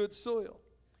this good soil.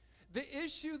 The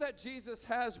issue that Jesus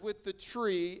has with the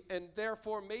tree, and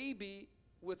therefore maybe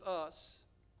with us,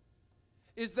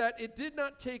 is that it did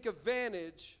not take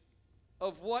advantage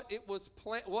of what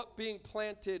being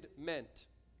planted meant.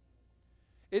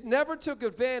 It never took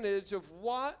advantage of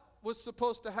what was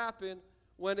supposed to happen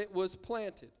when it was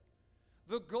planted.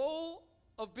 The goal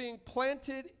of being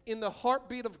planted in the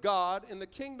heartbeat of God, in the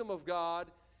kingdom of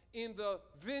God, in the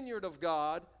vineyard of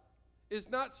God, is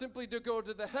not simply to go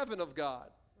to the heaven of God.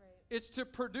 It's to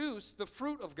produce the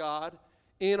fruit of God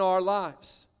in our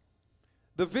lives.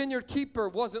 The vineyard keeper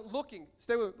wasn't looking.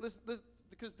 Stay with me, listen,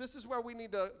 because this is where we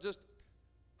need to just,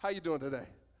 how you doing today?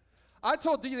 I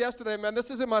told Dee yesterday, man,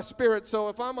 this is in my spirit, so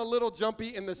if I'm a little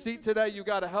jumpy in the seat today, you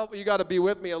got to help me. You got to be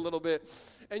with me a little bit.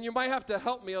 And you might have to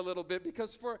help me a little bit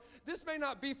because this may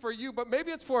not be for you, but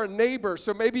maybe it's for a neighbor.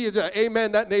 So maybe it's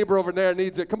amen, that neighbor over there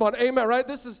needs it. Come on, amen, right?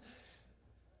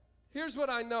 Here's what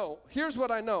I know.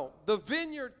 The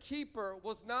vineyard keeper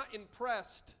was not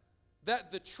impressed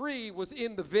that the tree was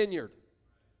in the vineyard.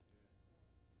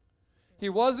 He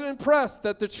wasn't impressed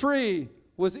that the tree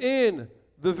was in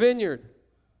the vineyard.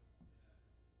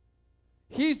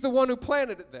 He's the one who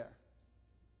planted it there.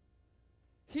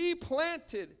 He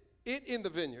planted it in the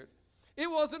vineyard.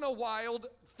 It wasn't a wild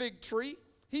fig tree.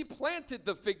 He planted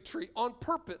the fig tree on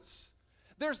purpose.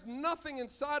 There's nothing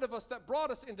inside of us that brought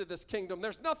us into this kingdom.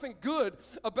 There's nothing good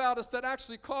about us that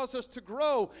actually caused us to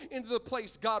grow into the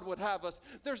place God would have us.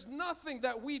 There's nothing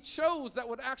that we chose that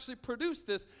would actually produce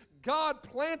this. God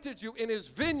planted you in his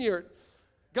vineyard.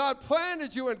 God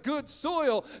planted you in good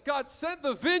soil. God sent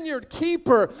the vineyard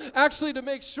keeper actually to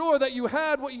make sure that you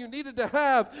had what you needed to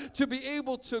have to be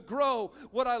able to grow.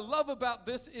 What I love about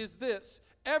this is this.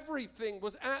 Everything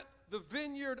was at the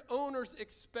vineyard owner's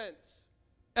expense.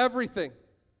 Everything.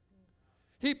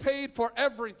 He paid for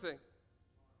everything.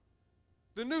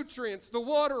 The nutrients, the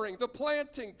watering, the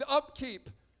planting, the upkeep.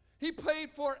 He paid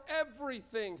for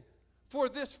everything for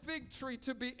this fig tree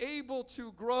to be able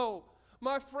to grow.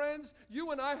 My friends,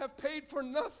 you and I have paid for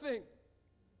nothing.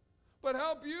 But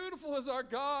how beautiful is our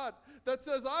God that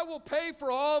says, I will pay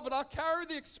for all of it. I'll carry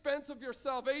the expense of your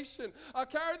salvation. I'll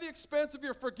carry the expense of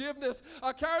your forgiveness.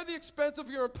 I'll carry the expense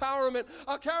of your empowerment.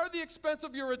 I'll carry the expense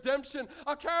of your redemption.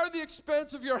 I'll carry the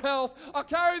expense of your health. I'll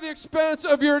carry the expense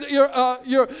of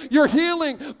your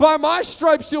healing. By my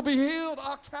stripes you'll be healed.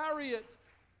 I'll carry it.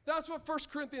 That's what 1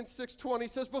 Corinthians 6:20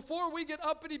 says. Before we get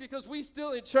uppity because we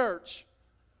still in church,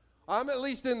 I'm at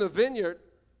least in the vineyard,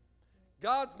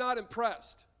 God's not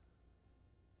impressed.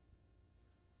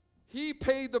 He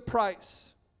paid the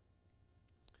price.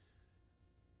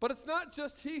 But it's not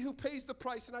just he who pays the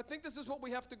price, and I think this is what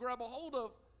we have to grab a hold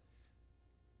of.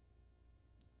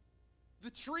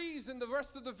 The trees and the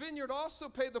rest of the vineyard also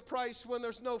pay the price when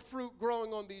there's no fruit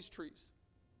growing on these trees.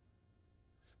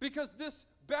 Because this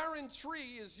barren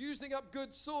tree is using up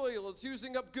good soil, it's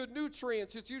using up good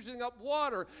nutrients, it's using up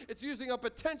water, it's using up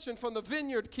attention from the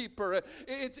vineyard keeper.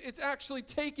 It's actually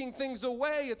taking things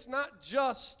away. It's not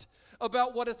just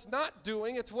about what it's not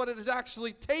doing, it's what it is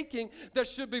actually taking that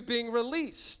should be being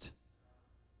released.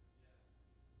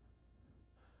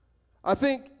 I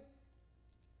think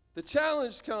the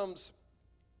challenge comes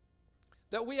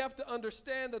that we have to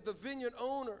understand that the vineyard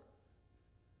owner,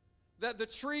 that the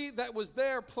tree that was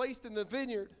there placed in the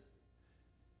vineyard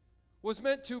was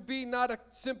meant to be not a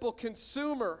simple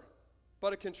consumer,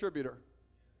 but a contributor.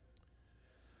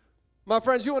 My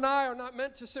friends, you and I are not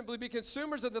meant to simply be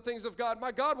consumers of the things of God.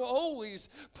 My God will always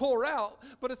pour out,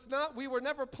 but it's not, we were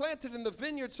never planted in the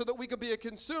vineyard so that we could be a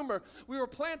consumer. We were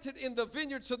planted in the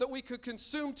vineyard so that we could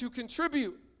consume to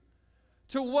contribute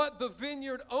to what the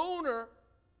vineyard owner,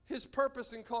 his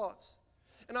purpose and cause.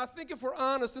 And I think if we're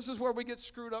honest, this is where we get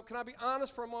screwed up. Can I be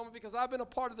honest for a moment? Because I've been a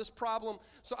part of this problem,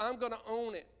 so I'm going to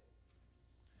own it.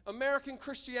 American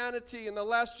Christianity in the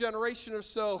last generation or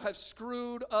so have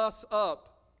screwed us up.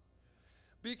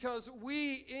 Because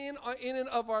we, in and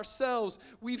of ourselves,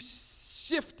 we've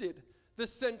shifted the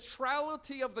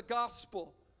centrality of the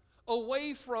gospel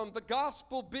away from the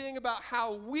gospel being about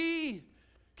how we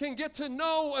can get to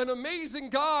know an amazing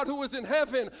God who is in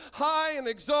heaven, high and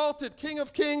exalted, King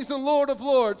of kings and Lord of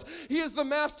lords. He is the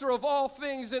master of all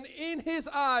things, and in his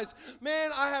eyes, man,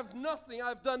 I have nothing.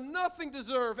 I've done nothing to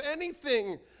deserve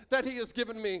anything that he has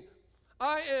given me.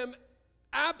 I am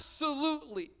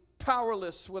absolutely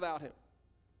powerless without him.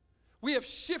 We have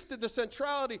shifted the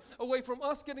centrality away from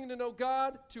us getting to know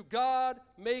God to God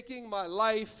making my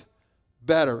life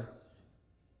better.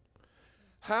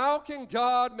 How can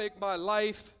God make my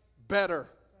life better?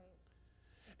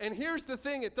 And here's the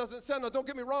thing, it doesn't sound, now don't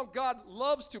get me wrong, God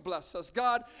loves to bless us.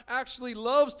 God actually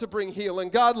loves to bring healing.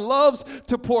 God loves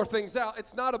to pour things out.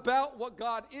 It's not about what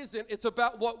God isn't, it's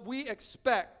about what we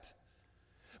expect.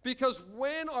 Because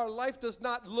when our life does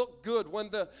not look good,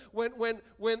 when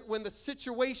the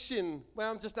situation,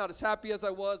 well, I'm just not as happy as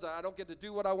I was, I don't get to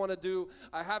do what I want to do,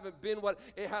 it hasn't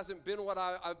been what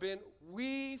I've been,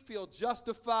 we feel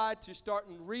justified to start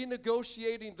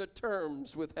renegotiating the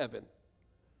terms with heaven.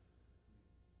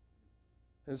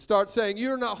 And start saying,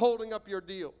 you're not holding up your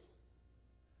deal.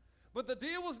 But the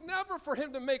deal was never for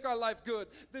him to make our life good.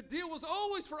 The deal was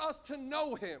always for us to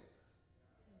know him.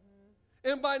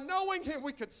 And by knowing him,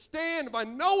 we could stand. By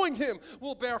knowing him,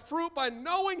 we'll bear fruit. By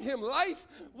knowing him, life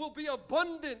will be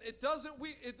abundant.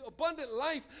 Abundant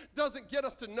life doesn't get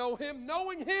us to know him.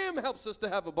 Knowing him helps us to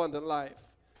have abundant life.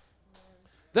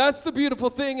 That's the beautiful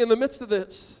thing in the midst of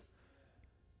this.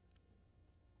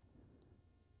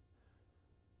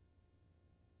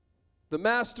 The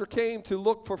master came to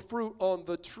look for fruit on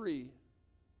the tree.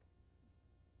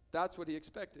 That's what he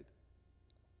expected.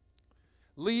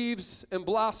 Leaves and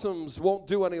blossoms won't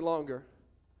do any longer.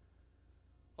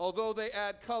 Although they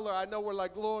add color, I know we're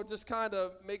like, Lord, just kind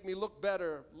of make me look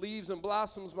better. Leaves and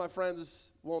blossoms, my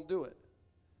friends, won't do it.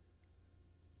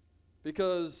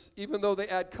 Because even though they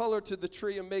add color to the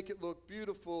tree and make it look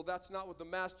beautiful, that's not what the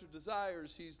master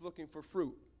desires. He's looking for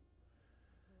fruit.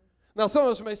 Now, some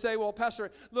of us may say, well,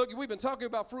 Pastor, look, we've been talking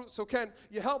about fruit, so can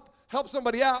you help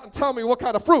somebody out and tell me what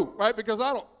kind of fruit, right? Because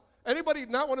anybody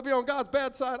not want to be on God's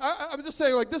bad side? I'm just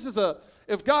saying, like,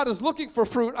 if God is looking for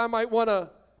fruit, I might want to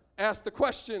ask the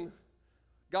question,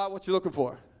 God, what you looking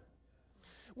for?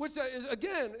 Which,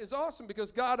 is awesome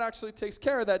because God actually takes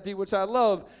care of that deed, which I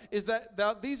love, is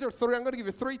that these are three, I'm going to give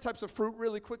you three types of fruit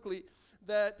really quickly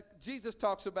that Jesus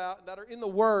talks about that are in the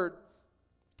Word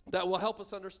that will help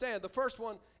us understand. The first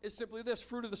one is simply this,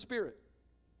 fruit of the Spirit.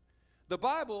 The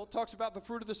Bible talks about the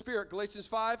fruit of the Spirit, Galatians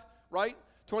 5, right?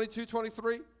 22,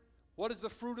 23. What is the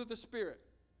fruit of the Spirit?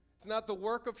 It's not the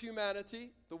work of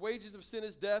humanity. The wages of sin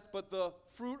is death, but the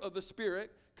fruit of the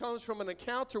Spirit comes from an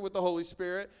encounter with the Holy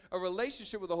Spirit, a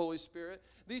relationship with the Holy Spirit.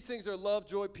 These things are love,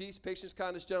 joy, peace, patience,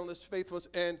 kindness, gentleness, faithfulness,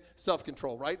 and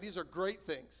self-control, right? These are great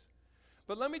things.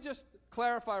 But let me just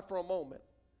clarify for a moment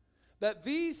that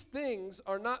these things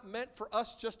are not meant for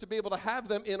us just to be able to have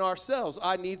them in ourselves.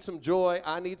 I need some joy.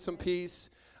 I need some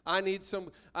peace. I need some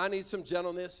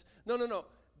gentleness. No.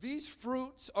 These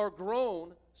fruits are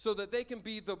grown so that they can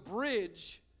be the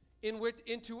bridge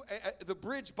the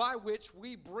bridge by which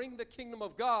we bring the kingdom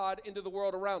of God into the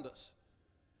world around us.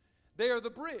 They are the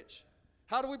bridge.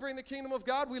 How do we bring the kingdom of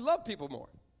God? We love people more.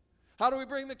 How do we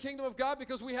bring the kingdom of God?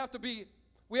 Because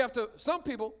some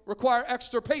people require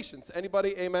extra patience.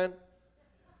 Anybody, amen?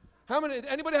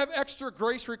 Anybody have extra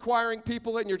grace requiring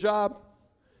people in your job?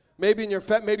 Maybe you're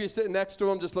sitting next to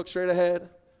them, just look straight ahead.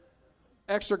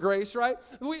 Extra grace, right?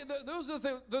 Those are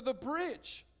the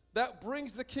bridge that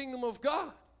brings the kingdom of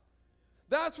God.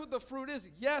 That's what the fruit is.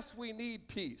 Yes, we need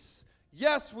peace.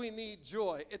 Yes, we need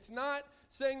joy. It's not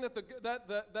saying that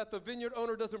the vineyard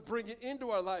owner doesn't bring it into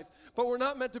our life, but we're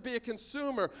not meant to be a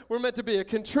consumer. We're meant to be a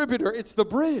contributor. It's the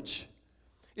bridge.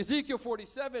 Ezekiel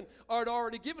 47 had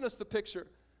already given us the picture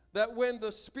that when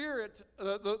the Spirit,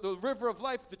 the river of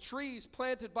life, the trees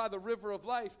planted by the river of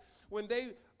life, when they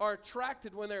are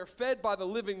attracted, when they're fed by the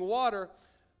living water,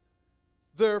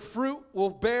 their fruit will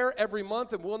bear every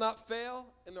month and will not fail,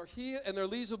 and their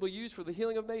leaves will be used for the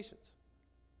healing of nations.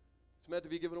 It's meant to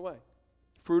be given away.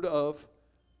 Fruit of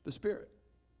the Spirit.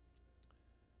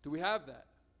 Do we have that?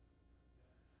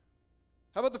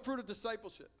 How about the fruit of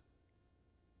discipleship?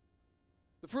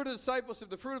 The fruit of discipleship,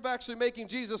 the fruit of actually making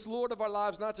Jesus Lord of our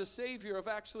lives, not just Savior, of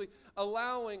actually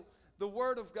allowing the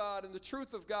Word of God and the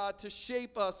truth of God to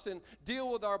shape us and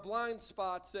deal with our blind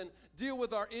spots and deal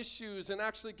with our issues and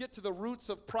actually get to the roots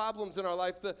of problems in our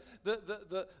life.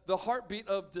 The heartbeat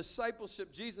of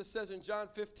discipleship. Jesus says in John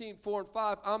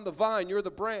 15:4-5, I'm the vine, you're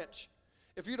the branch.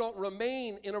 If you don't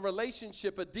remain in a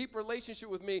relationship, a deep relationship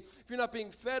with me, if you're not being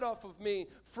fed off of me,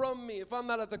 from me, if I'm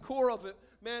not at the core of it,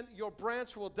 man, your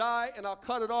branch will die and I'll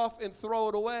cut it off and throw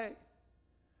it away.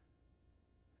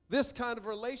 This kind of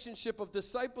relationship of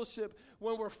discipleship,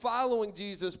 when we're following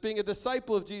Jesus, being a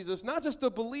disciple of Jesus, not just a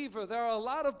believer. There are a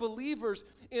lot of believers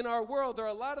in our world. There are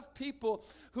a lot of people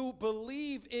who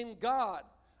believe in God.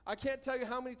 I can't tell you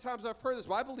how many times I've heard this.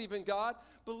 Well, I believe in God.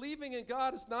 Believing in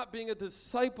God is not being a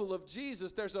disciple of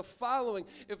Jesus. There's a following.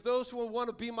 If those who want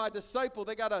to be my disciple,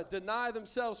 they got to deny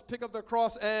themselves, pick up their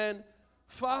cross, and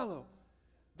follow.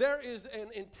 There is an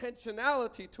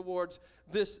intentionality towards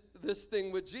this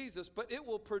thing with Jesus, but it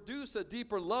will produce a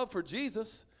deeper love for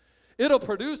Jesus. It'll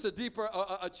produce a deeper,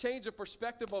 a change of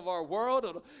perspective of our world.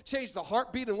 It'll change the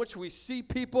heartbeat in which we see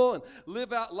people and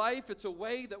live out life. It's a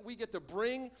way that we get to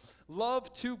bring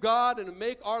love to God and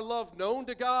make our love known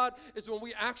to God is when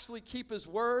we actually keep His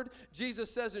word. Jesus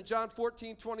says in John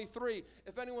 14:23,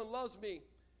 if anyone loves me,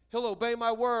 he'll obey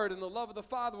my word, and the love of the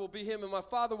Father will be him, and my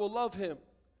Father will love him.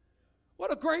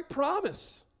 What a great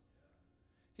promise.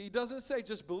 He doesn't say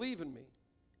just believe in me.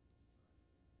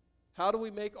 How do we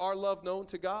make our love known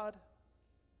to God?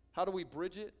 How do we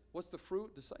bridge it? What's the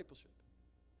fruit? Discipleship.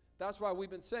 That's why we've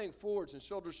been saying forwards and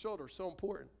shoulder to shoulder so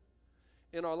important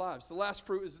in our lives. The last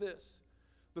fruit is this.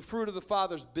 The fruit of the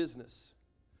Father's business.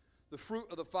 The fruit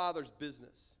of the Father's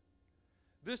business.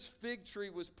 This fig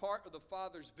tree was part of the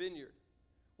Father's vineyard,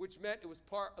 which meant it was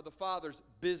part of the Father's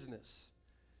business.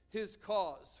 His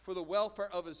cause for the welfare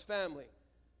of his family.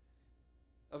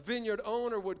 A vineyard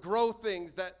owner would grow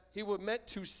things that he was meant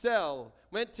to sell,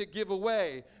 meant to give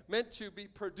away, meant to be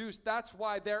produced. That's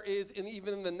why there is,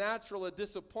 even in the natural, a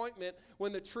disappointment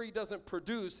when the tree doesn't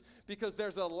produce, because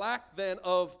there's a lack then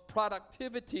of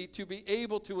productivity to be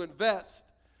able to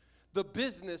invest. The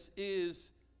business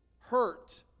is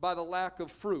hurt by the lack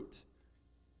of fruit.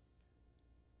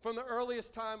 From the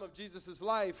earliest time of Jesus'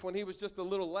 life, when he was just a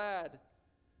little lad,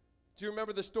 do you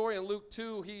remember the story in Luke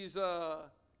 2? He's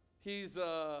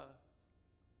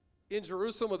in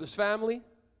Jerusalem with his family,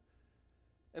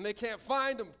 and they can't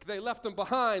find him. They left him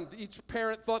behind. Each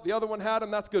parent thought the other one had him.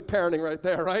 That's good parenting right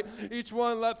there, right? Each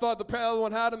one thought the other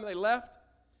one had him, and they left.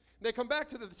 And they come back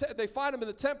to they find him in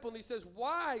the temple, and he says,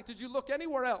 why did you look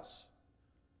anywhere else?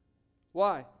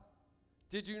 Why?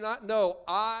 Did you not know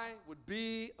I would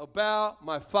be about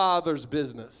my Father's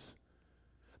business?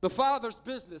 The Father's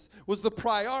business was the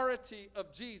priority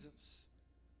of Jesus.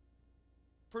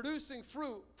 Producing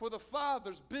fruit for the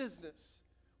Father's business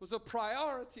was a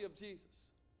priority of Jesus.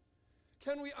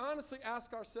 Can we honestly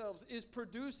ask ourselves, is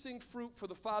producing fruit for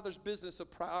the Father's business a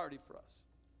priority for us?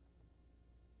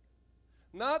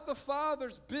 Not the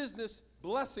Father's business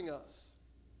blessing us,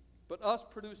 but us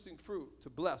producing fruit to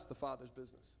bless the Father's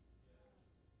business.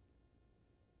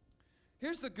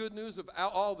 Here's the good news of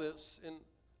all this, and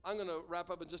I'm going to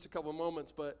wrap up in just a couple of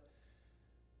moments, but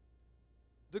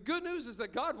the good news is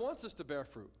that God wants us to bear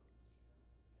fruit.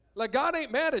 Like, God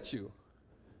ain't mad at you.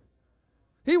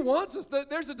 He wants us.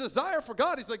 There's a desire for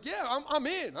God. He's like, yeah, I'm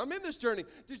in. I'm in this journey.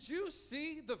 Did you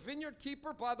see the vineyard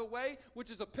keeper, by the way,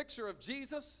 which is a picture of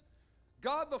Jesus?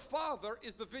 God the Father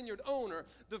is the vineyard owner.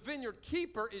 The vineyard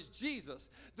keeper is Jesus.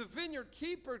 The vineyard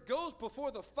keeper goes before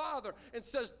the Father and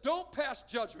says, don't pass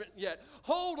judgment yet.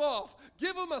 Hold off.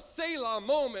 Give them a Selah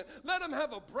moment. Let them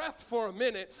have a breath for a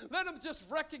minute. Let them just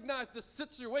recognize the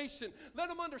situation. Let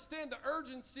them understand the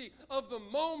urgency of the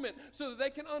moment so that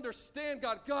they can understand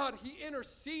God. God, He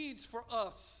intercedes for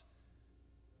us.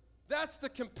 That's the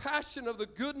compassion of the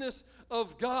goodness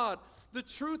of God. The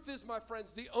truth is, my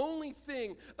friends, the only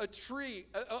thing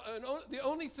the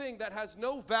only thing that has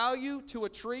no value to a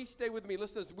tree, stay with me,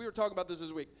 listen to this, we were talking about this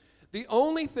week. The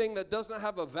only thing that does not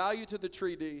have a value to the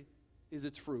tree, D, is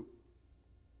its fruit.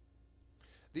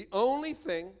 The only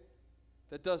thing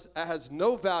that has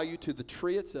no value to the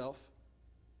tree itself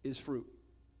is fruit.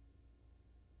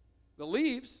 The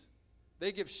leaves,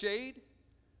 they give shade,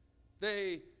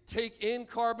 they take in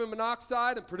carbon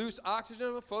monoxide and produce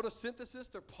oxygen,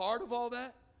 photosynthesis. They're part of all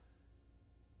that.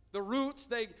 The roots,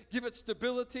 they give it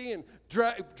stability and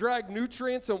drag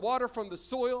nutrients and water from the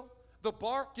soil. The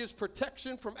bark gives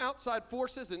protection from outside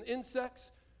forces and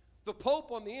insects. The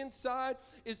pulp on the inside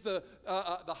is the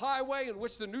highway in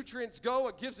which the nutrients go.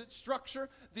 It gives it structure.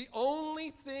 The only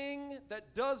thing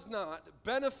that does not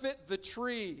benefit the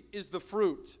tree is the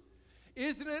fruit.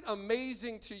 Isn't it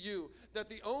amazing to you that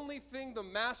the only thing the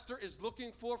master is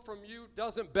looking for from you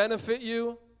doesn't benefit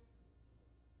you?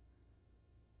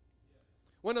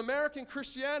 When American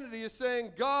Christianity is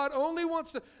saying God only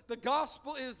wants to, the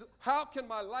gospel is how can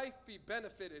my life be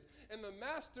benefited? And the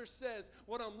master says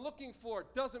what I'm looking for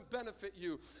doesn't benefit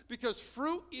you, because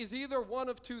fruit is either one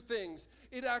of two things.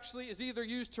 It actually is either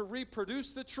used to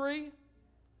reproduce the tree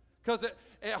because it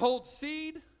holds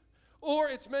seed, or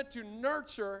it's meant to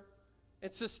nurture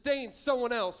and sustain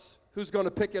someone else who's going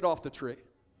to pick it off the tree.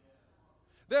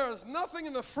 There is nothing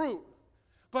in the fruit.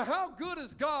 But how good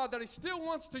is God that he still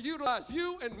wants to utilize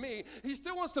you and me? He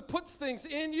still wants to put things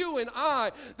in you and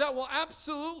I that will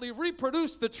absolutely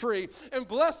reproduce the tree and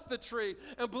bless the tree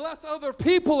and bless other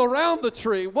people around the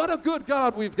tree. What a good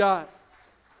God we've got.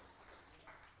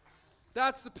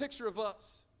 That's the picture of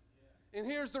us. And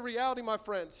here's the reality, my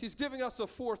friends. He's giving us a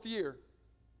fourth year.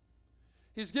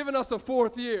 He's given us a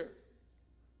fourth year.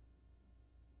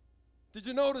 Did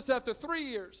you notice after 3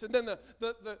 years, and then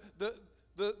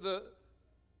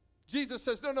Jesus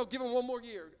says, no, give him one more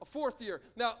year, a fourth year.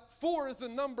 Now, 4 is the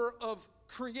number of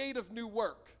creative new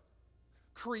work.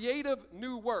 Creative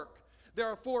new work. There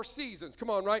are 4 seasons. Come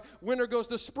on, right? Winter goes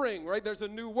to spring, right? There's a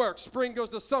new work. Spring goes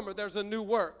to summer. There's a new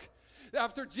work.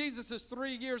 After Jesus'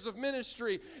 3 years of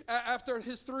ministry, after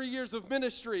his 3 years, the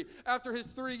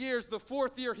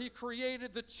 4th year, he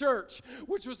created the church,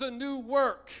 which was a new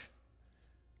work.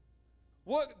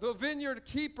 What the vineyard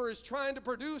keeper is trying to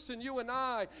produce in you and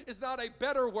I is not a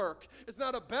better work. It's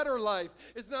not a better life.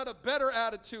 It's not a better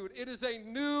attitude. It is a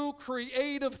new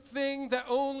creative thing that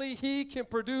only he can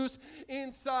produce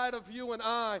inside of you and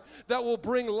I that will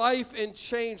bring life and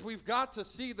change. We've got to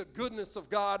see the goodness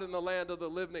of God in the land of the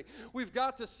living. We've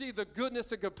got to see the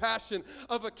goodness and compassion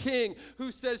of a king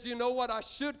who says, you know what, I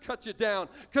should cut you down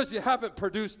because you haven't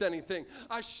produced anything.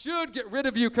 I should get rid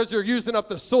of you because you're using up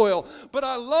the soil. But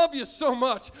I love you so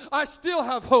much. I still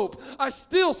have hope. I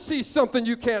still see something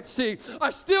you can't see. I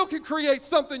still can create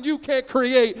something you can't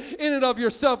create in and of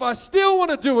yourself. I still want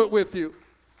to do it with you.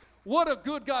 What a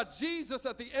good God. Jesus,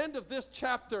 at the end of this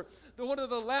chapter, one of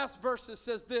the last verses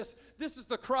says this. This is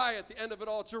the cry at the end of it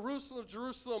all. Jerusalem,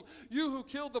 Jerusalem, you who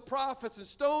killed the prophets and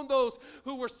stoned those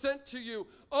who were sent to you.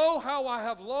 Oh, how I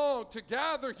have longed to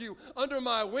gather you under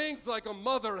my wings like a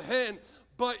mother hen,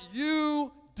 but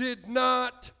you did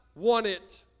not want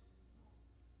it.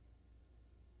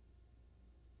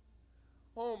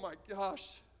 Oh my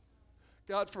gosh.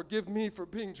 God, forgive me for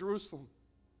being Jerusalem.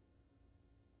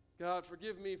 God,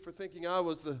 forgive me for thinking I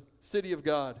was the city of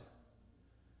God.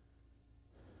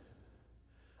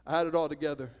 I had it all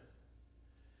together.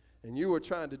 And you were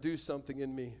trying to do something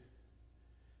in me.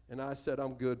 And I said,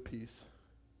 I'm good, peace.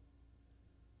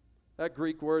 That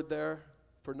Greek word there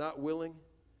for not willing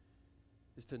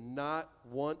is to not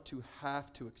want to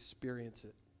have to experience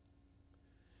it.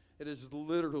 It is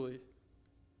literally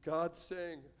God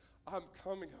saying, I'm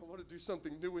coming. I want to do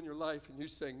something new in your life. And you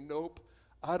saying, nope,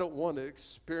 I don't want to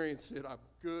experience it. I'm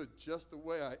good just the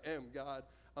way I am, God.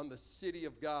 I'm the city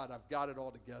of God. I've got it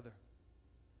all together.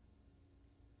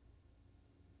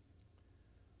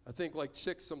 I think like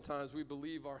chicks sometimes we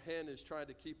believe our hen is trying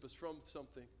to keep us from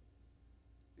something.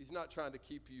 He's not trying to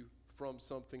keep you from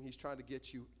something. He's trying to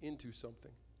get you into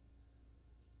something.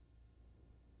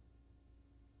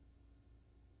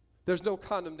 There's no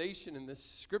condemnation in this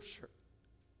scripture.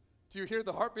 Do you hear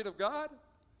the heartbeat of God?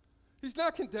 He's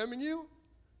not condemning you.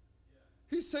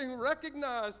 He's saying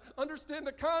recognize, understand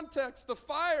the context. The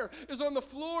fire is on the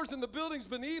floors and the buildings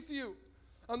beneath you.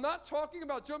 I'm not talking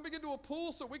about jumping into a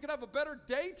pool so we can have a better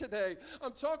day today.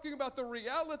 I'm talking about the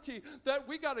reality that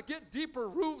we got to get deeper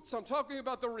roots. I'm talking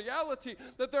about the reality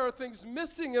that there are things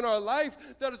missing in our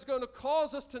life that is going to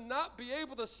cause us to not be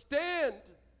able to stand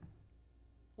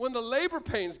when the labor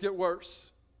pains get worse.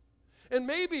 And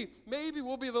maybe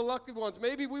we'll be the lucky ones.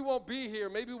 Maybe we won't be here.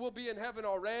 Maybe we'll be in heaven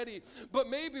already. But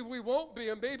maybe we won't be,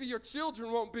 and maybe your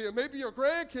children won't be, and maybe your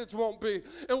grandkids won't be.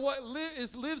 And what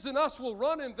lives in us will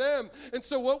run in them. And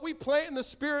so what we plant in the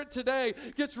Spirit today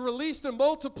gets released and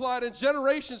multiplied in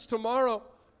generations tomorrow.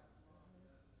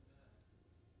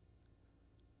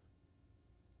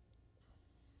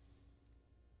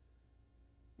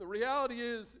 The reality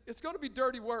is, it's going to be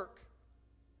dirty work.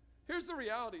 Here's the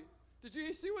reality. Did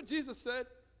you see what Jesus said?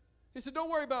 He said,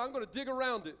 don't worry about it. I'm going to dig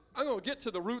around it. I'm going to get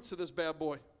to the roots of this bad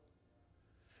boy.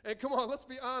 And come on, let's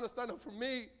be honest. I know for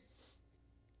me,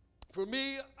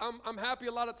 I'm happy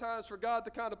a lot of times for God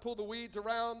to kind of pull the weeds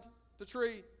around the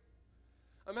tree.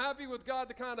 I'm happy with God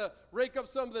to kind of rake up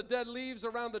some of the dead leaves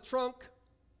around the trunk.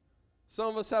 Some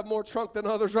of us have more trunk than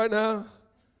others right now.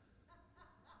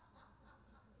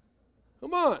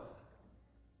 Come on.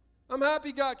 I'm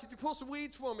happy, God. Could you pull some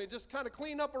weeds for me? Just kind of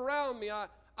clean up around me.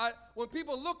 When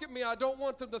people look at me, I don't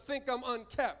want them to think I'm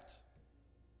unkept.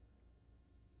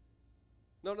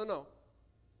 No.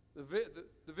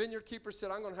 The vineyard keeper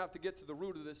said, I'm going to have to get to the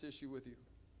root of this issue with you.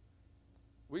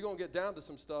 We're going to get down to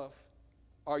some stuff.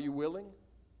 Are you willing?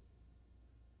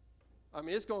 I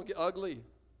mean, it's going to get ugly.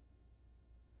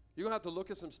 You're going to have to look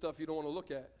at some stuff you don't want to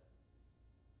look at.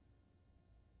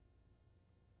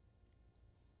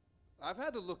 I've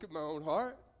had to look at my own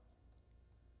heart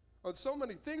on so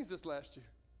many things this last year.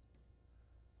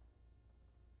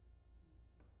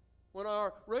 When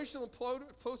our racial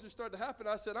implosion started to happen,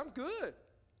 I said, I'm good.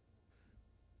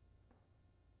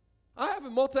 I have a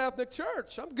multi-ethnic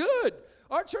church. I'm good.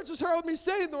 Our church has heard me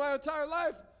say in my entire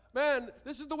life, man,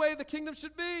 this is the way the kingdom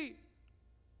should be.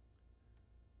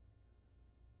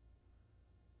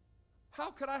 How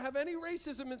could I have any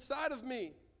racism inside of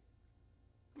me?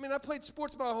 I mean, I played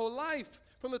sports my whole life.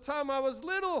 From the time I was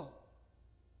little,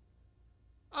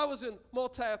 I was in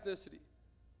multi-ethnicity.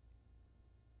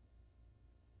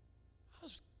 I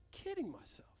was kidding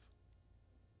myself.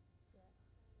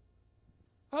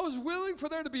 I was willing for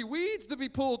there to be weeds to be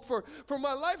pulled, for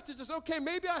my life to just, okay,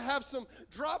 maybe I have some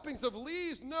droppings of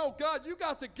leaves. No, God, you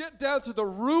got to get down to the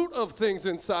root of things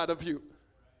inside of you.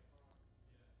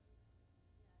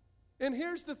 And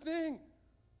here's the thing.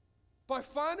 By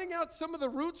finding out some of the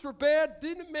roots were bad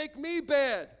didn't make me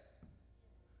bad.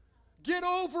 Get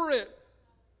over it.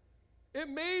 It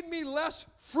made me less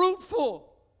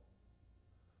fruitful.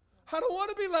 I don't want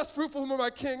to be less fruitful for my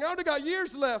king. I only got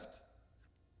years left.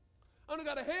 I only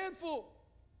got a handful.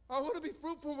 I want to be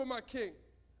fruitful for my king.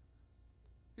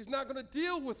 He's not going to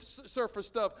deal with surface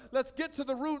stuff. Let's get to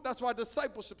the root. That's why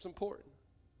discipleship's important.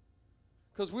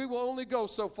 Because we will only go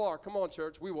so far. Come on,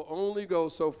 church. We will only go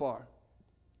so far.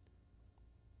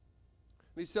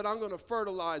 And he said, I'm going to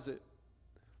fertilize it.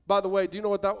 By the way, do you know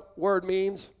what that word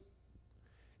means?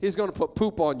 He's going to put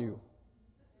poop on you.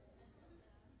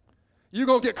 You're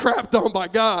going to get crapped on by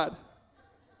God.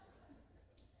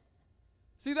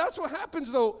 See, that's what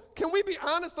happens, though. Can we be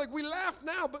honest? Like, we laugh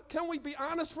now, but can we be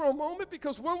honest for a moment?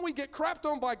 Because when we get crapped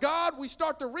on by God, we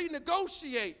start to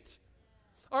renegotiate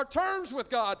our terms with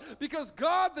God. Because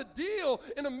God, the deal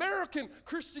in American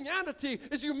Christianity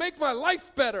is you make my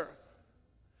life better.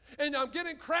 And I'm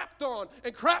getting crapped on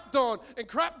and crapped on and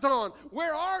crapped on.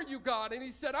 Where are you, God? And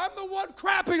he said, I'm the one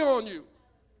crapping on you.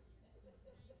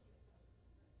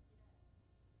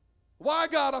 Why,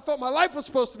 God? I thought my life was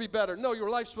supposed to be better. No, your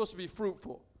life's supposed to be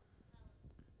fruitful.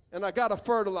 And I got to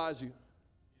fertilize you.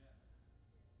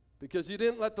 Because you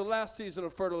didn't let the last season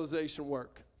of fertilization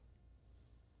work.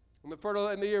 And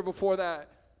the year before that.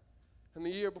 And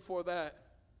the year before that.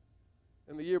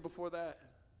 And the year before that.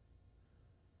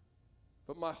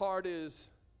 But my heart is,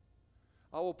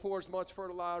 I will pour as much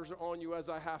fertilizer on you as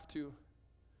I have to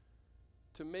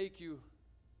make you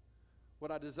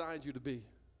what I designed you to be.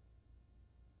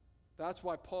 That's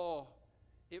why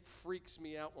it freaks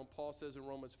me out when Paul says in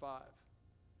Romans 5,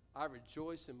 I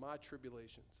rejoice in my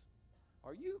tribulations.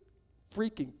 Are you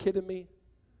freaking kidding me?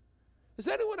 Does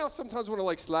anyone else sometimes want to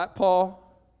like slap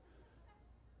Paul?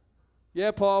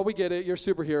 Yeah, Paul, we get it. You're a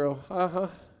superhero. Uh-huh.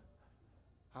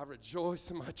 I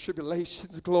rejoice in my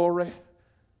tribulations, glory.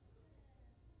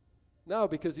 No,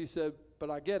 because he said, but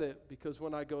I get it, because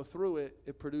when I go through it,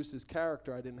 it produces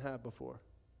character I didn't have before.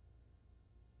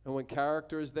 And when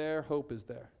character is there, hope is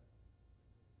there.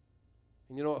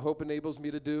 And you know what hope enables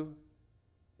me to do?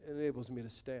 It enables me to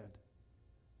stand.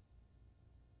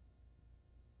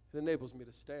 It enables me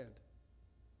to stand.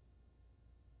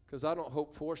 Because I don't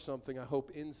hope for something, I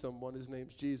hope in someone. His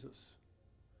name's Jesus.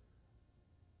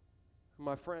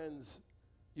 My friends,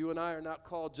 you and I are not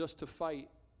called just to fight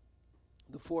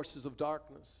the forces of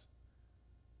darkness.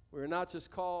 We're not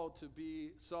just called to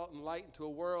be salt and light into a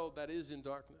world that is in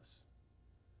darkness.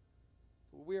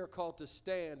 We are called to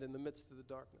stand in the midst of the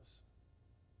darkness.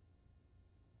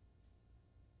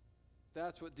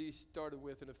 That's what D started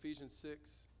with in Ephesians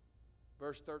 6,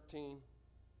 verse 13. It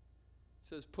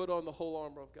says, put on the whole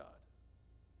armor of God.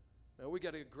 Now, we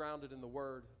got to get grounded in the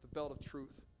Word, the belt of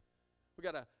truth. We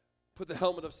got to put the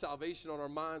helmet of salvation on our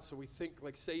minds so we think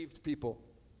like saved people.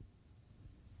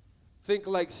 Think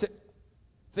like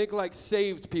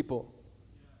saved people.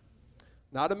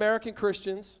 Not American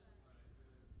Christians.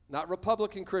 Not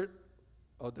Republican Christians.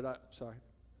 Sorry.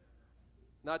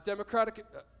 Not Democratic.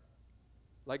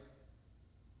 Like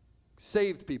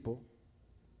saved people.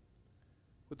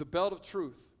 With the belt of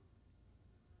truth.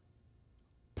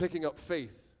 Picking up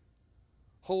faith.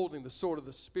 Holding the sword of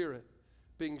the Spirit.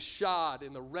 Being shod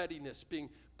in the readiness, being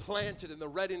planted in the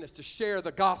readiness to share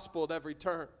the gospel at every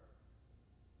turn.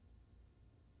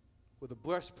 with a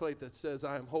breastplate that says,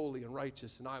 I am holy and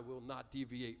righteous, and I will not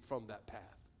deviate from that path.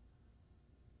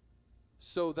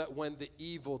 So that when the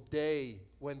evil day,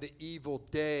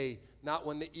 not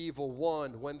when the evil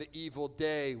one, when the evil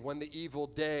day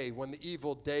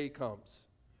comes,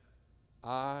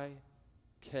 I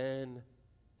can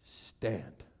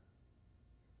stand.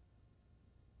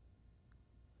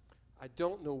 I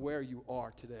don't know where you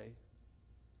are today.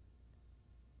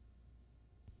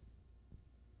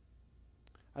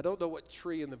 I don't know what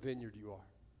tree in the vineyard you are.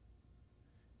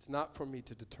 It's not for me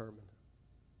to determine.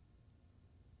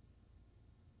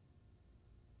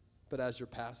 But as your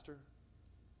pastor,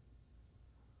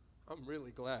 I'm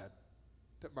really glad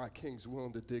that my king's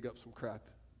willing to dig up some crap,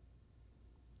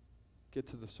 get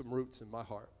to some roots in my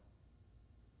heart.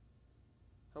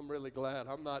 I'm really glad.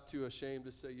 I'm not too ashamed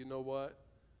to say, you know what?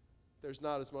 There's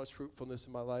not as much fruitfulness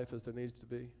in my life as there needs to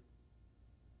be.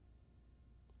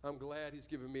 I'm glad he's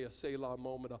given me a Selah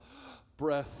moment, a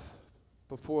breath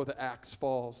before the axe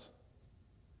falls.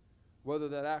 Whether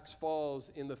that axe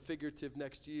falls in the figurative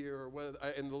next year, or whether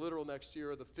in the literal next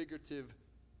year, or the figurative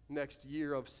next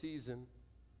year of season,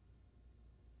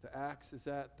 the axe is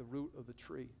at the root of the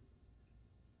tree.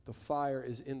 The fire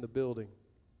is in the building.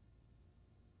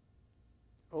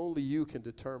 Only you can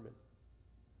determine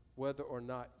whether or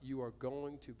not you are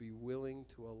going to be willing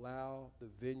to allow the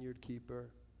vineyard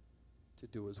keeper to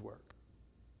do his work.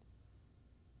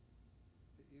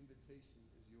 The invitation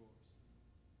is yours.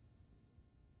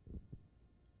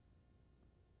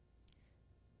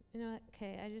 You know what,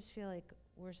 Kay, I just feel like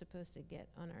we're supposed to get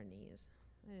on our knees.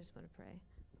 I just want to pray.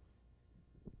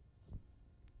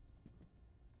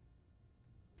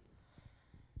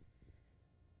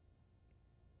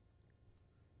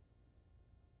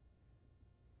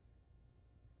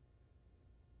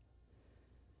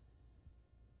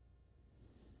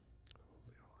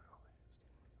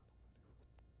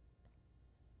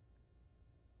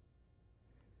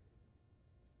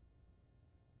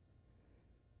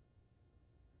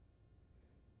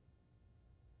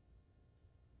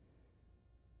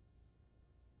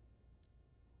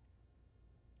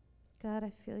 God,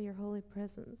 I feel your holy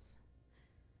presence,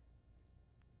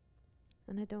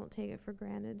 and I don't take it for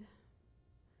granted.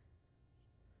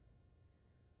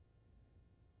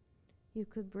 You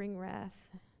could bring wrath.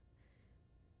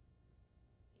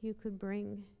 You could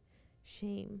bring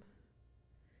shame.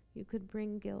 You could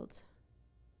bring guilt.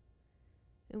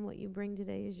 And what you bring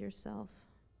today is yourself.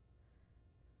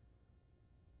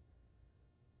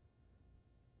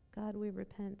 God, we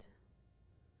repent.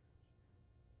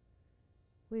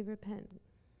 We repent.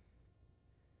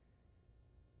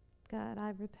 God,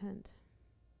 I repent.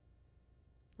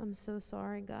 I'm so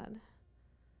sorry, God.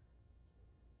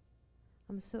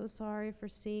 I'm so sorry for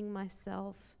seeing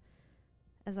myself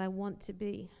as I want to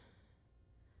be,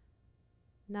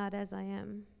 not as I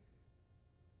am.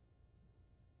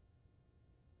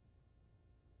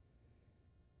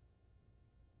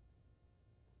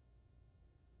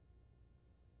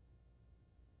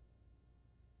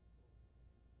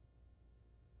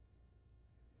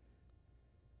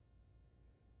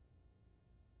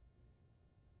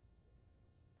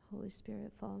 Holy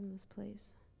Spirit, fall in this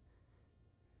place.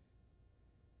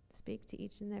 Speak to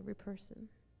each and every person.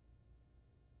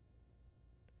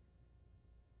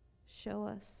 Show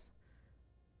us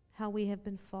how we have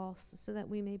been false so that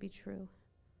we may be true.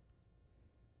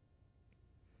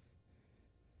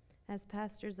 As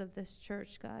pastors of this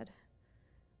church, God,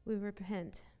 we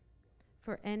repent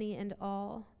for any and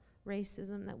all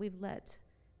racism that we've let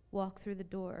walk through the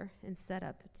door and set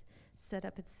up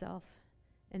itself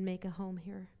and make a home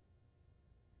here.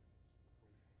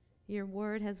 Your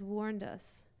word has warned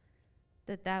us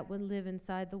that would live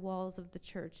inside the walls of the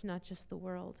church, not just the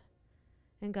world.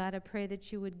 And God, I pray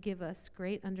that you would give us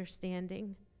great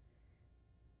understanding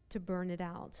to burn it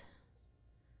out.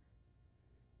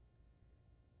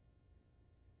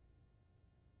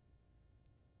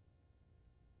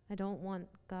 I don't want,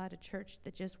 God, a church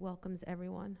that just welcomes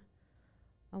everyone.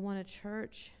 I want a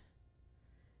church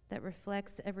that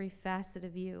reflects every facet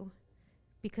of you,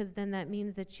 because then that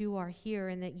means that you are here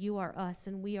and that you are us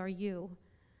and we are you.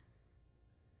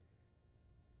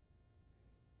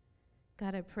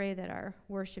 God, I pray that our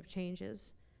worship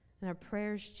changes and our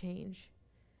prayers change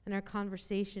and our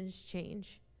conversations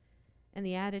change and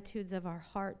the attitudes of our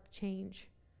heart change.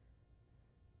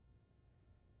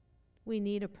 We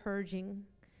need a purging,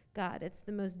 God. It's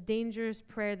the most dangerous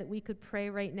prayer that we could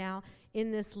pray right now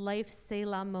in this life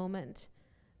Selah moment.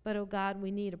 But, oh God,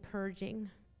 we need a purging.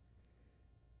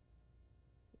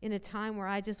 In a time where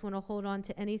I just want to hold on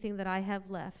to anything that I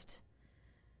have left.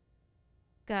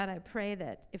 God, I pray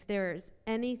that if there's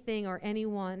anything or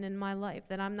anyone in my life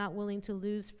that I'm not willing to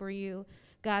lose for you,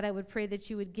 God, I would pray that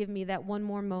you would give me that one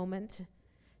more moment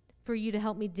for you to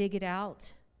help me dig it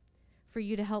out, for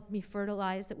you to help me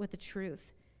fertilize it with the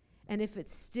truth. And if it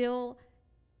still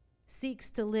seeks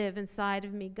to live inside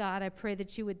of me, God, I pray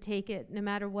that you would take it, no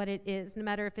matter what it is, no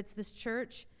matter if it's this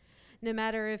church, no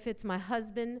matter if it's my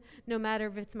husband, no matter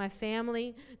if it's my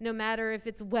family, no matter if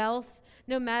it's wealth,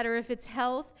 no matter if it's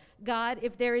health. God,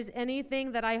 if there is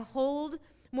anything that I hold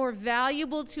more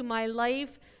valuable to my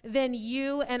life than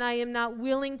you, and I am not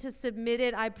willing to submit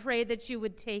it, I pray that you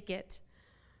would take it.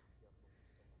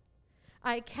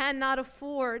 I cannot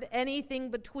afford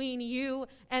anything between you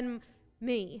and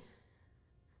me.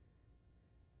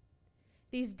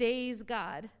 These days,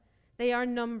 God, they are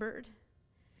numbered.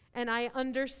 And I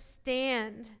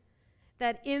understand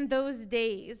that in those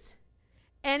days,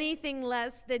 anything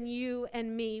less than you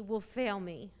and me will fail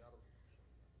me.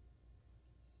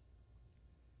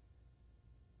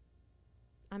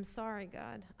 I'm sorry,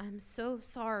 God. I'm so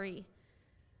sorry.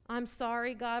 I'm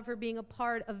sorry, God, for being a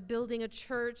part of building a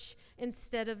church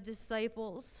instead of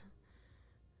disciples.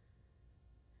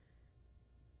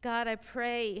 God, I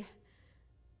pray,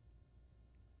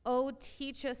 oh,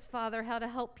 teach us, Father, how to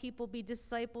help people be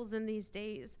disciples in these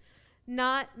days.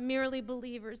 Not merely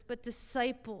believers, but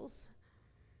disciples.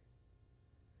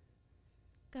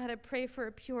 God, I pray for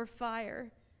a pure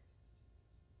fire.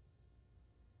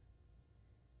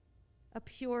 A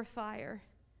pure fire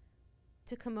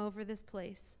to come over this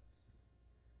place.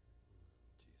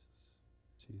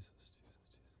 Jesus.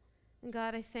 And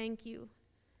God, I thank you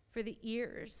for the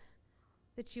ears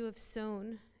that you have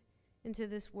sown into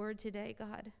this word today,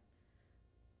 God.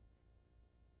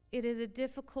 It is a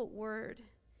difficult word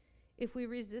if we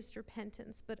resist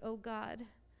repentance, but oh God,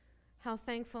 how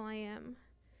thankful I am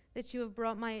that you have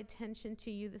brought my attention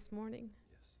to you this morning.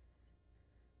 Yes.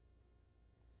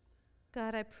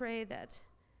 God, I pray that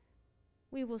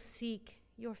we will seek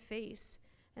your face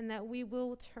and that we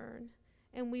will turn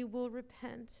and we will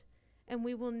repent and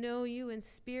we will know you in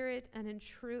spirit and in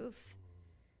truth,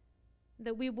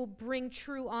 that we will bring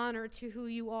true honor to who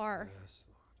you are. Yes,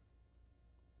 Lord.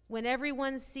 When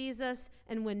everyone sees us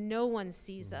and when no one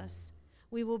sees us,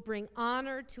 we will bring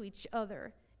honor to each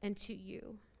other and to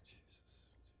you. Jesus.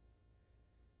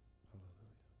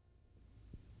 Hallelujah.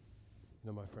 You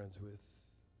know, my friends,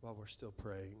 while we're still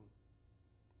praying,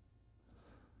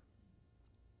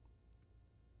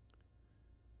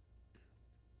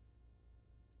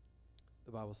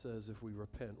 the Bible says if we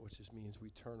repent, which just means we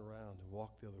turn around and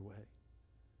walk the other way,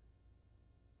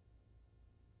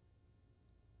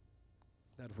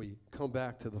 that if we come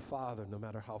back to the Father, no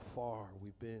matter how far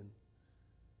we've been,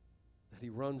 that he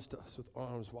runs to us with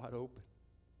arms wide open.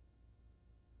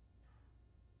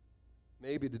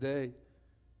 Maybe today,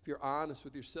 if you're honest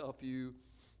with yourself, you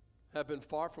have been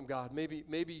far from God.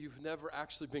 Maybe you've never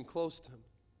actually been close to him.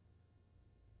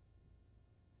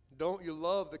 Don't you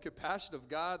love the compassion of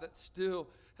God that still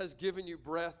has given you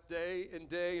breath day and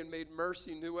day and made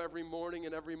mercy new every morning,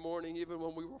 even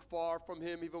when we were far from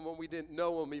him, even when we didn't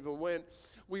know him, even when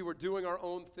we were doing our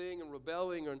own thing and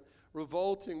rebelling and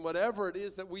revolting, whatever it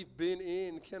is that we've been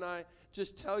in? Can I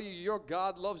just tell you, your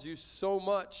God loves you so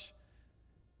much.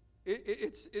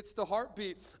 It's the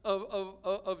heartbeat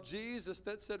of Jesus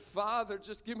that said, Father,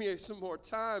 just give me some more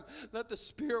time. Let the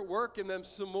Spirit work in them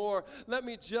some more. Let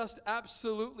me just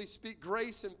absolutely speak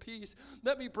grace and peace.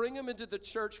 Let me bring them into the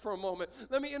church for a moment.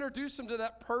 Let me introduce them to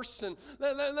that person.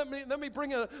 Let me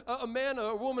bring a man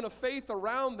or a woman of faith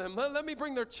around them. Let me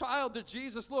bring their child to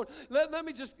Jesus, Lord. Let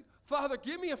me just, Father,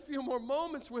 give me a few more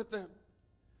moments with them.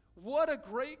 What a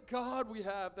great God we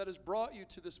have that has brought you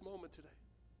to this moment today.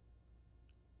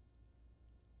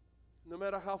 No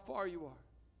matter how far you are,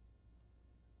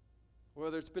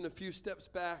 whether it's been a few steps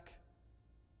back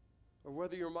or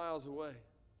whether you're miles away,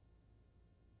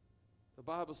 the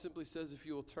Bible simply says if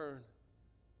you will turn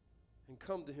and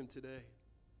come to him today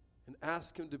and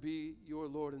ask him to be your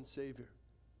Lord and Savior,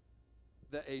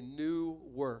 that a new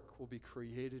work will be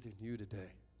created in you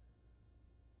today.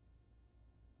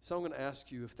 So I'm going to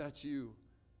ask you, if that's you,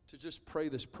 to just pray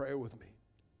this prayer with me.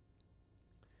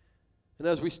 And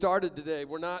as we started today,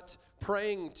 we're not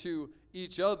praying to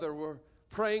each other. We're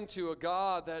praying to a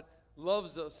God that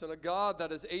loves us and a God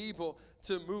that is able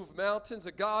to move mountains,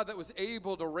 a God that was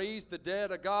able to raise the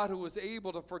dead, a God who was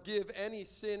able to forgive any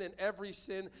sin and every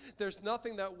sin. There's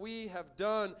nothing that we have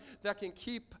done that can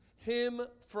keep him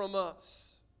from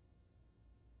us.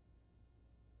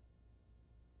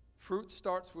 Fruit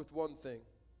starts with one thing: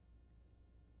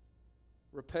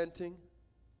 repenting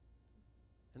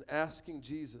and asking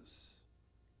Jesus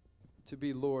to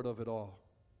be Lord of it all.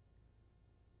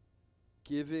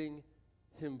 giving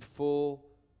him full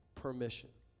permission.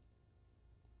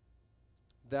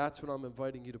 That's what I'm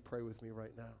inviting you to pray with me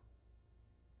right now.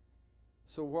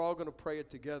 So we're all going to pray it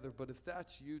together, but if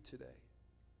that's you today,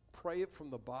 pray it from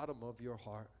the bottom of your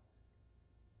heart.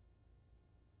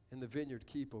 And the vineyard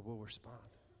keeper will respond.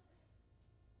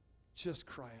 Just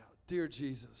cry out, Dear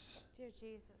Jesus. Dear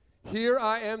Jesus. Here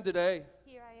I am today.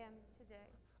 Here I am today.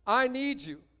 I need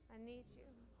you. I need you.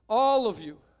 All of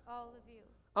you. All of you.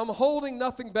 I'm holding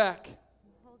nothing back. I'm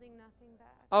holding nothing back.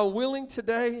 I'm willing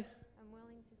today I'm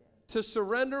willing today to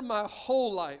surrender my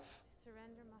whole life. to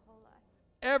surrender my whole life.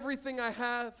 Everything I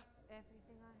have.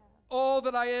 Everything I have. All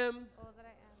that I am. All that I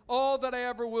am. All that I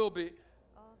ever will be.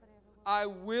 All that I ever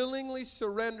will. I willingly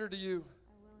surrender to you.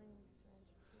 I willingly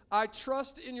surrender to you. I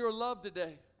trust in your love today. I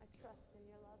trust in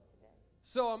your love today.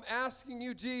 So I'm asking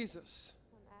you, Jesus,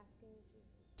 I'm asking you,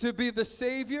 Jesus, to be the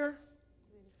Savior to be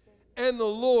the Savior and the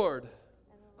Lord and the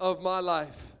Lord of my life.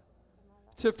 of my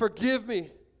life. To forgive me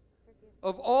Forgive me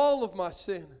of all of my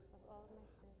sin. of all of my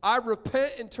sins. I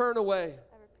repent and turn away. I repent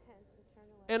and turn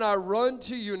away. And I run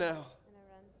to you now. And I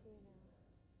run to you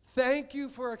now. Thank you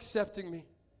for accepting me.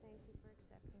 Thank you for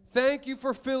accepting me. Thank you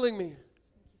for filling me. Thank you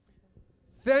for filling me.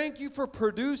 Thank you for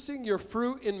producing your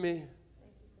fruit in me. Thank you for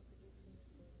producing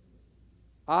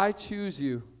fruit. I choose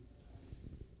you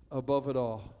above it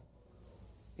all.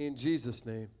 In Jesus'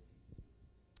 name,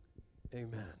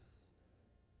 amen.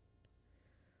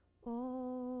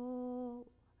 Oh,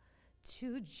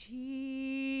 to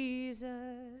Jesus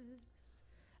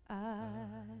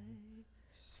I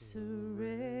surrender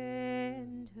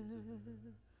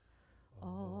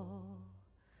all.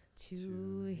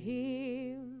 To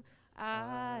him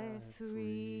I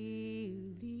freely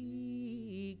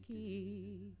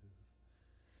give.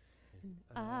 And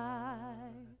I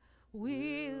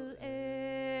will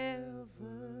ever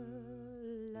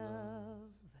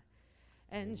love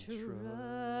and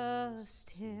trust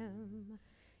him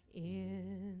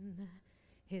in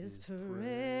his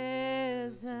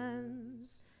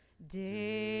presence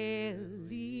daily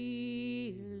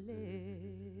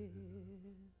live.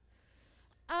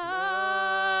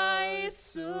 I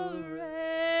surrender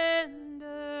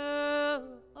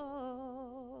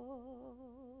all.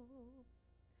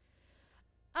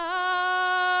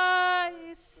 I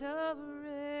surrender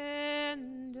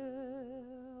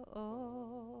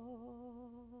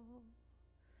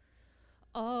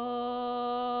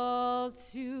all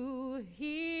to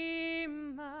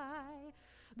him, my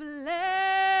blessed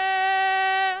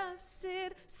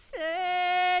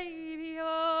Savior.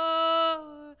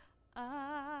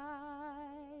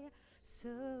 I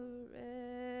surrender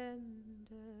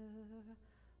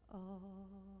all.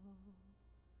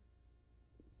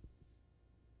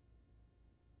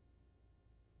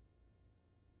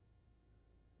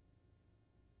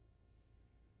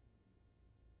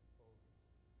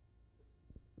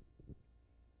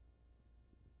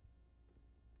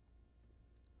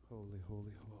 Holy,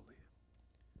 holy, holy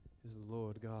is the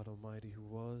Lord God Almighty, who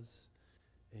was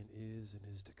and is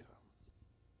to come.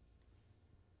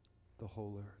 The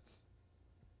whole earth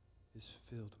is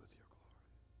filled with your glory.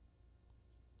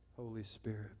 Holy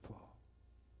Spirit, fall.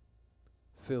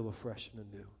 Fill afresh and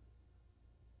anew.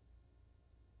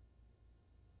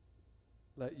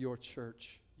 Let your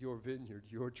church, your vineyard,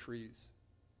 your trees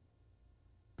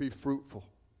be fruitful.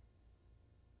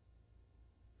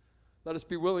 Let us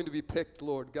be willing to be picked,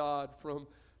 Lord God, from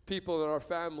people in our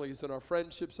families and our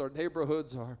friendships, our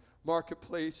neighborhoods, our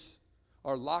marketplace,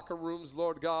 our locker rooms,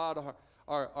 Lord God,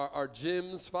 our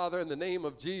gyms. Father, in the name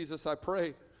of Jesus, I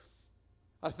pray.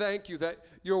 I thank you that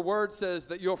your word says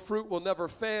that your fruit will never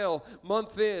fail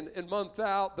month in and month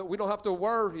out, that we don't have to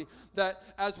worry that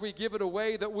as we give it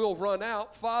away that we'll run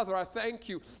out. Father, I thank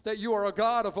you that you are a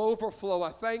God of overflow.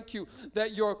 I thank you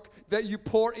that you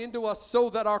pour into us so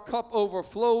that our cup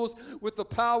overflows with the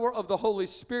power of the Holy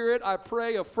Spirit. I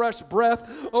pray a fresh breath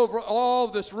over all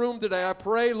of this room today. I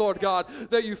pray, Lord God,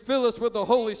 that you fill us with the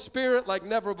Holy Spirit like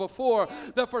never before,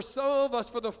 that for some of us,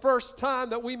 for the first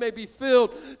time, that we may be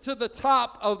filled to the top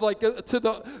of to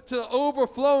the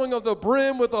overflowing of the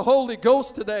brim with the Holy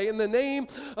Ghost today. In the name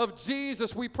of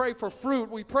Jesus, we pray for fruit.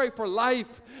 We pray for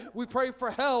life. We pray for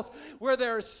health. Where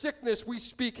there is sickness, we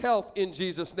speak health in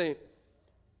Jesus' name.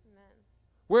 Amen.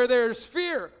 Where there is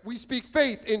fear, we speak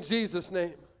faith in Jesus'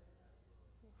 name.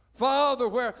 Father,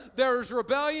 where there is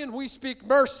rebellion, we speak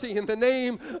mercy in the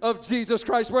name of Jesus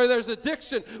Christ. Where there's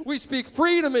addiction, we speak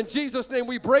freedom in Jesus' name.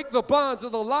 We break the bonds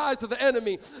of the lies of the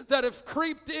enemy that have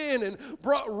creeped in and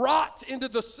brought rot into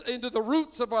the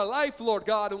roots of our life, Lord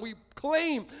God. And we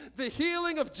claim the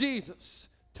healing of Jesus,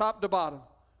 top to bottom.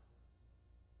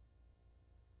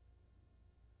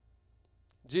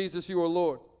 Jesus, you are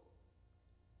Lord.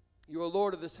 You are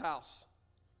Lord of this house.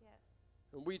 Yes.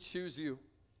 And we choose you.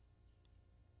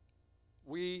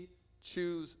 We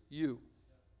choose you.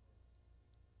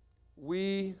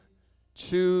 We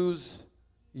choose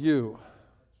you.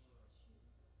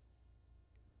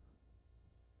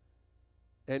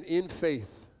 And in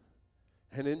faith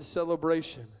and in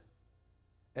celebration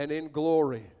and in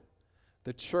glory,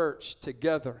 the church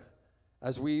together,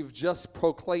 as we've just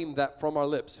proclaimed that from our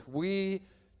lips, we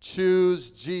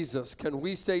choose Jesus. Can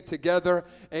we say together,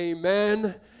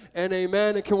 amen and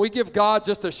amen? And can we give God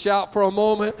just a shout for a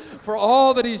moment for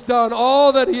all that he's done,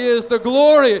 all that he is, the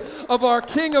glory of our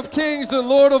King of Kings and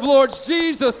Lord of Lords,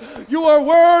 Jesus. You are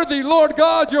worthy, Lord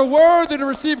God. You're worthy to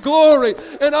receive glory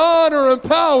and honor and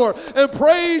power and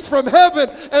praise from heaven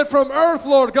and from earth,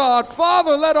 Lord God.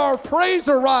 Father, let our praise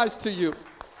arise to you.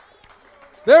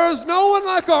 There is no one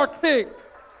like our King,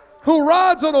 who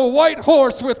rides on a white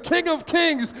horse with King of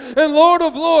Kings and Lord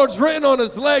of Lords written on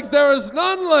his legs. There is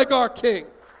none like our King,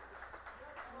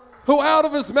 who out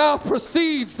of his mouth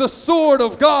proceeds the sword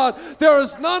of God. There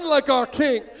is none like our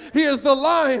King. He is the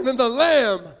Lion and the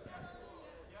Lamb.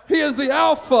 He is the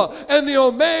Alpha and the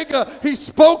Omega. He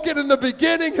spoke it in the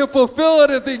beginning. He'll fulfill it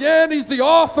at the end. He's the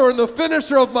author and the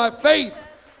finisher of my faith.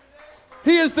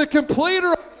 He is the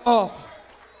completer of all.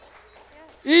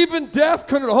 Even death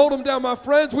couldn't hold him down, my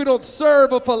friends. We don't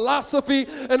serve a philosophy,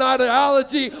 an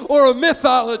ideology, or a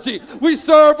mythology. We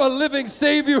serve a living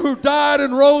Savior who died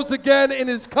and rose again and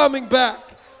is coming back.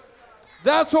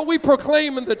 That's what we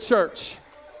proclaim in the church.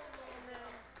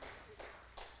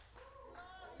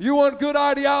 You want good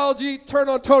ideology? Turn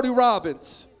on Tony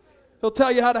Robbins. He'll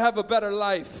tell you how to have a better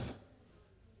life.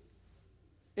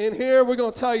 In here, we're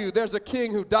going to tell you there's a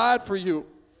king who died for you.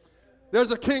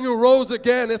 There's a king who rose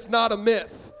again. It's not a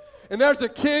myth. And there's a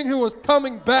king who is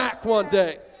coming back one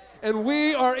day. And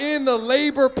we are in the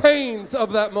labor pains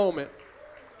of that moment.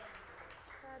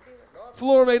 The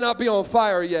floor may not be on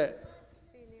fire yet,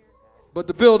 but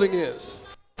the building is.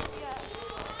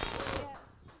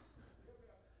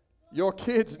 Your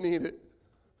kids need it.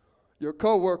 Your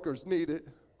co-workers need it.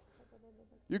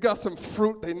 You got some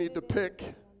fruit they need to pick.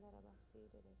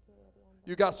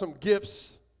 You got some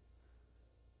gifts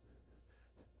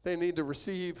they need to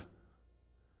receive.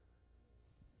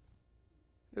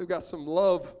 They've got some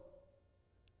love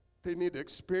they need to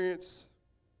experience.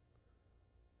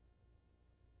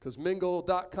 Because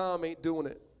mingle.com ain't doing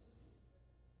it.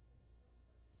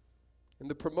 And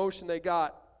the promotion they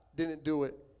got didn't do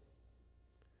it.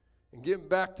 And getting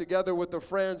back together with their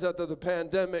friends after the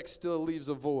pandemic still leaves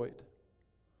a void.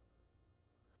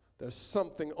 There's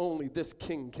something only this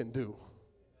king can do.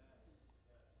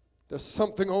 There's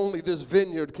something only this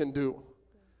vineyard can do.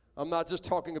 I'm not just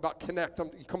talking about Connect.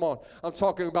 I'm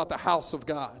talking about the house of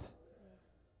God.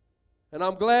 And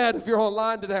I'm glad if you're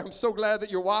online today, I'm so glad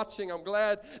that you're watching. I'm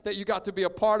glad that you got to be a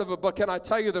part of it. But can I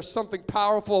tell you, there's something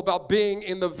powerful about being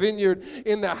in the vineyard,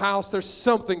 in the house. There's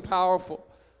something powerful.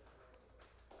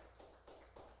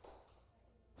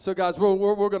 So guys,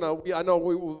 we're going to, I know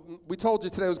we told you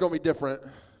today was going to be different.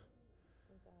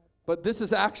 But this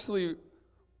is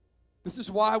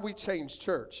why we changed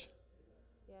church.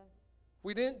 Yes.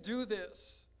 We didn't do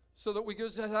this so that we could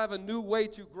just have a new way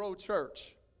to grow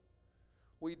church.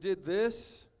 We did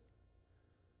this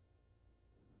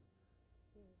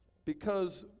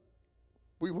because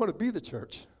we want to be the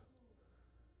church.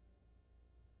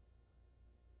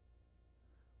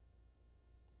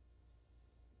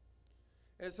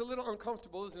 And it's a little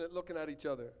uncomfortable, isn't it, looking at each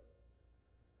other?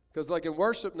 Because like in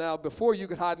worship now, before you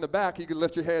could hide in the back, you could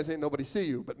lift your hands, ain't nobody see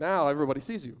you. But now everybody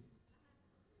sees you.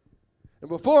 And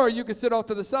before you could sit off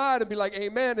to the side and be like,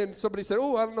 amen, and somebody said,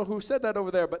 oh, I don't know who said that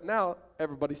over there. But now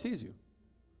everybody sees you.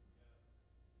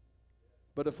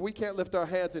 But if we can't lift our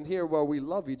hands in here where we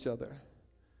love each other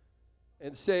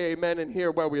and say amen in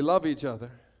here where we love each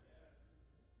other,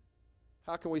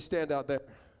 how can we stand out there?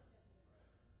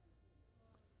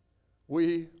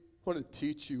 We want to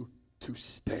teach you to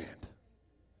stand.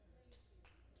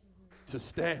 To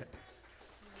stand.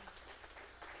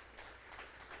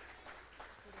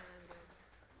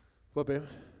 What, babe?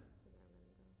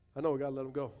 I know we got to let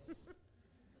them go.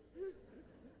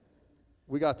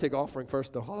 We got to take offering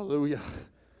first, though. Hallelujah.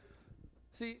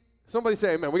 See, somebody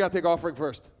say amen. We got to take offering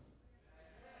first.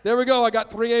 There we go. I got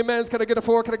 3 amens. Can I get a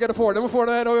 4? Can I get a 4? Number 4.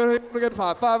 No, I get a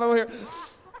 5. 5 over here.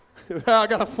 I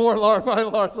got a 4, Lord. 5,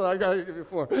 Lord. So I got to give you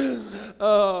 4.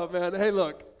 Oh, man. Hey,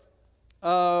 look.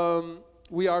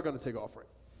 We are going to take offering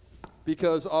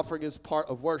because offering is part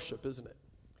of worship, isn't it?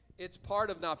 It's part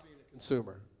of not being a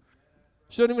consumer.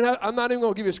 I'm not even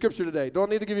going to give you a scripture today. Don't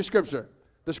need to give you scripture.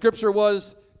 The scripture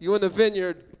was, you in the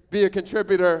vineyard, Be a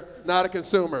contributor, not a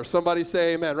consumer. Somebody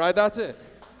say amen, right? That's it.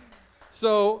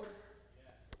 So,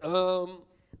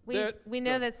 we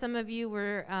know that some of you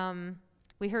were,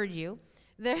 we heard you.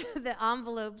 The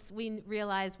envelopes, we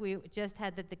realized we just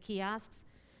had the kiosks.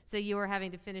 So you were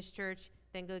having to finish church,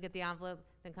 then go get the envelope,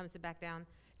 then come sit back down.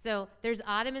 So there's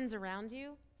ottomans around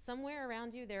you. Somewhere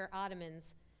around you, there are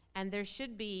ottomans. And there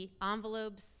should be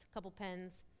envelopes, a couple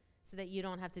pens, so that you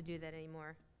don't have to do that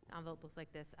anymore. The envelope looks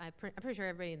like this. I'm pretty sure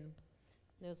everybody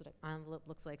knows what an envelope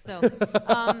looks like. So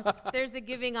there's a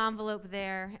giving envelope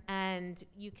there, and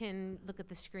you can look at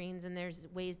the screens, and there's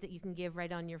ways that you can give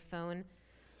right on your phone.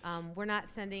 We're not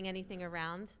sending anything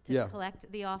around to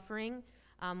collect the offering.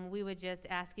 We would just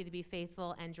ask you to be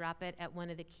faithful and drop it at one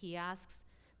of the kiosks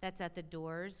that's at the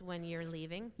doors when you're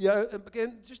leaving. Yeah,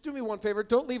 and just do me one favor.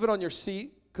 Don't leave it on your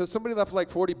seat, because somebody left like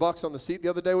 $40 on the seat the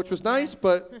other day, which was nice,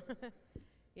 but...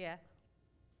 Yeah.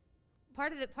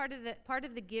 Part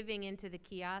of the giving into the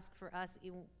kiosk for us,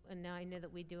 and now I know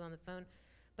that we do on the phone,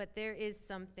 but there is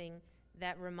something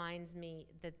that reminds me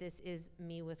that this is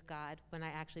me with God when I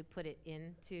actually put it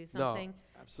into something.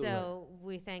 No, absolutely. So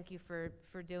we thank you for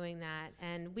doing that,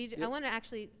 and I want to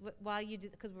actually while you do,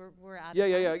 because we're out.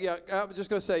 Yeah. I'm just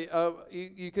gonna say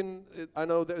you can. I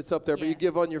know that it's up there, but you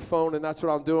give on your phone, and that's what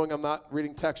I'm doing. I'm not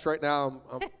reading text right now.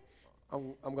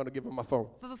 I'm going to give him my phone.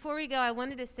 But before we go, I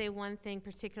wanted to say one thing,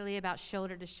 particularly about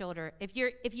shoulder to shoulder. If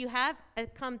you have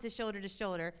come to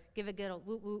shoulder, give a good old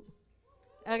whoop whoop.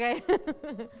 Okay.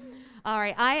 All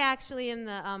right. I actually am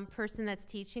the person that's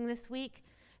teaching this week,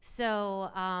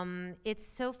 so it's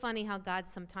so funny how God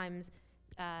sometimes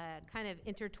kind of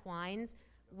intertwines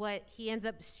what He ends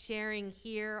up sharing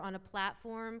here on a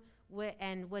platform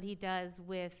and what He does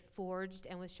with Forged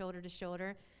and with shoulder to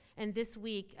shoulder. And this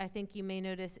week, I think you may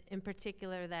notice in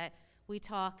particular that we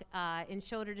talk in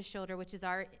Shoulder to Shoulder, which is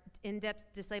our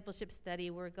in-depth discipleship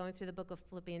study. We're going through the book of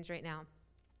Philippians right now.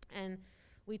 And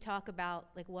we talk about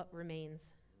like what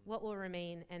remains, what will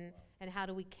remain, and how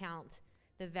do we count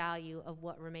the value of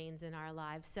what remains in our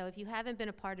lives. So if you haven't been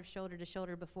a part of Shoulder to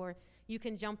Shoulder before, you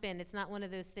can jump in. It's not one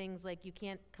of those things like you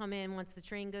can't come in once the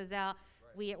train goes out.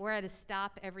 Right. We're at a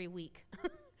stop every week.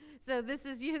 So this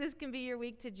can be your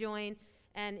week to join.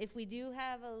 And if we do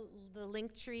have the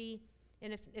link tree,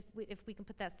 and if we can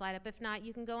put that slide up, if not,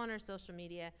 you can go on our social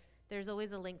media. There's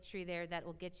always a link tree there that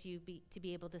will get you to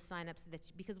be able to sign up, so that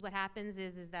because what happens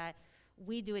is that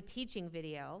we do a teaching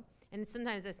video, and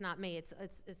sometimes it's not me, it's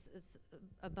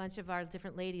a bunch of our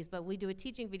different ladies, but we do a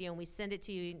teaching video and we send it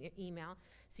to you in your email,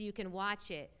 so you can watch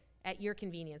it at your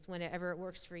convenience whenever it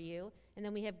works for you. And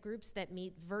then we have groups that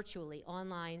meet virtually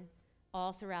online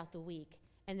all throughout the week.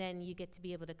 And then you get to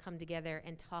be able to come together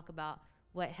and talk about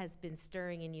what has been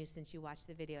stirring in you since you watched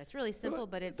the video. It's really simple,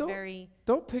 but it's very...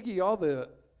 Don't piggy all the...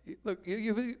 Look,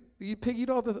 you piggied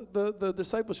all the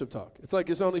discipleship talk. It's like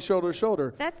it's only shoulder to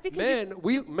shoulder. That's because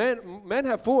men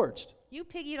have forged. You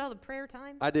piggied all the prayer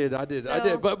time? I did.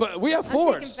 But we have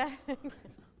forged.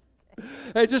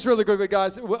 Hey, just really quickly,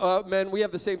 guys. Men, we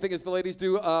have the same thing as the ladies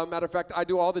do. Matter of fact, I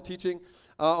do all the teaching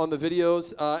on the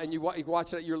videos, and you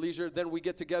watch it at your leisure. Then we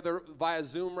get together via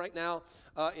Zoom right now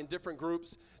in different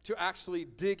groups to actually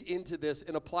dig into this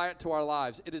and apply it to our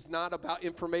lives. It is not about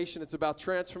information. It's about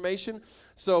transformation.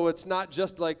 So it's not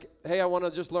just like, hey, I want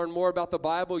to just learn more about the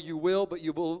Bible. You will, but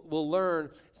you will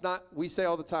learn. It's not, we say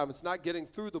all the time, it's not getting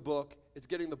through the book. It's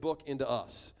getting the book into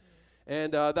us.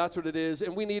 And that's what it is.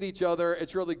 And we need each other.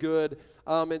 It's really good.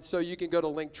 And so you can go to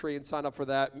Linktree and sign up for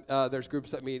that. There's groups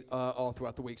that meet all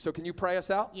throughout the week. So can you pray us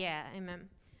out? Yeah, amen.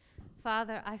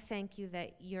 Father, I thank you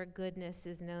that your goodness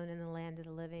is known in the land of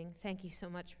the living. Thank you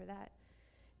so much for that.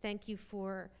 Thank you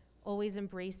for always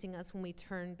embracing us when we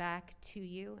turn back to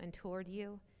you and toward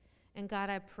you. And God,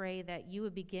 I pray that you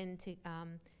would begin to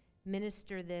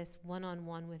minister this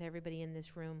one-on-one with everybody in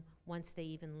this room once they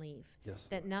even leave. Yes.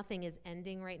 That nothing is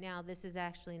ending right now. This is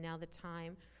actually now the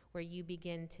time where you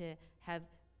begin to have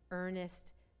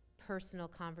earnest, personal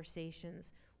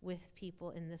conversations with people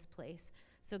in this place.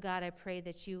 So God, I pray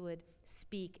that you would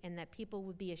speak and that people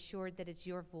would be assured that it's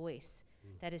your voice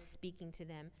that is speaking to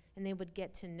them, and they would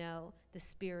get to know the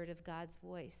Spirit of God's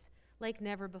voice like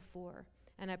never before.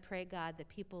 And I pray, God, that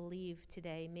people leave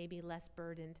today maybe less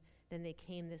burdened than they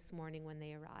came this morning when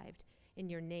they arrived. In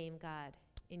your name, God,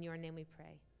 in your name we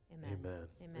pray. Amen. Amen.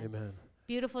 Amen. Amen.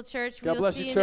 Beautiful church. God bless you, church.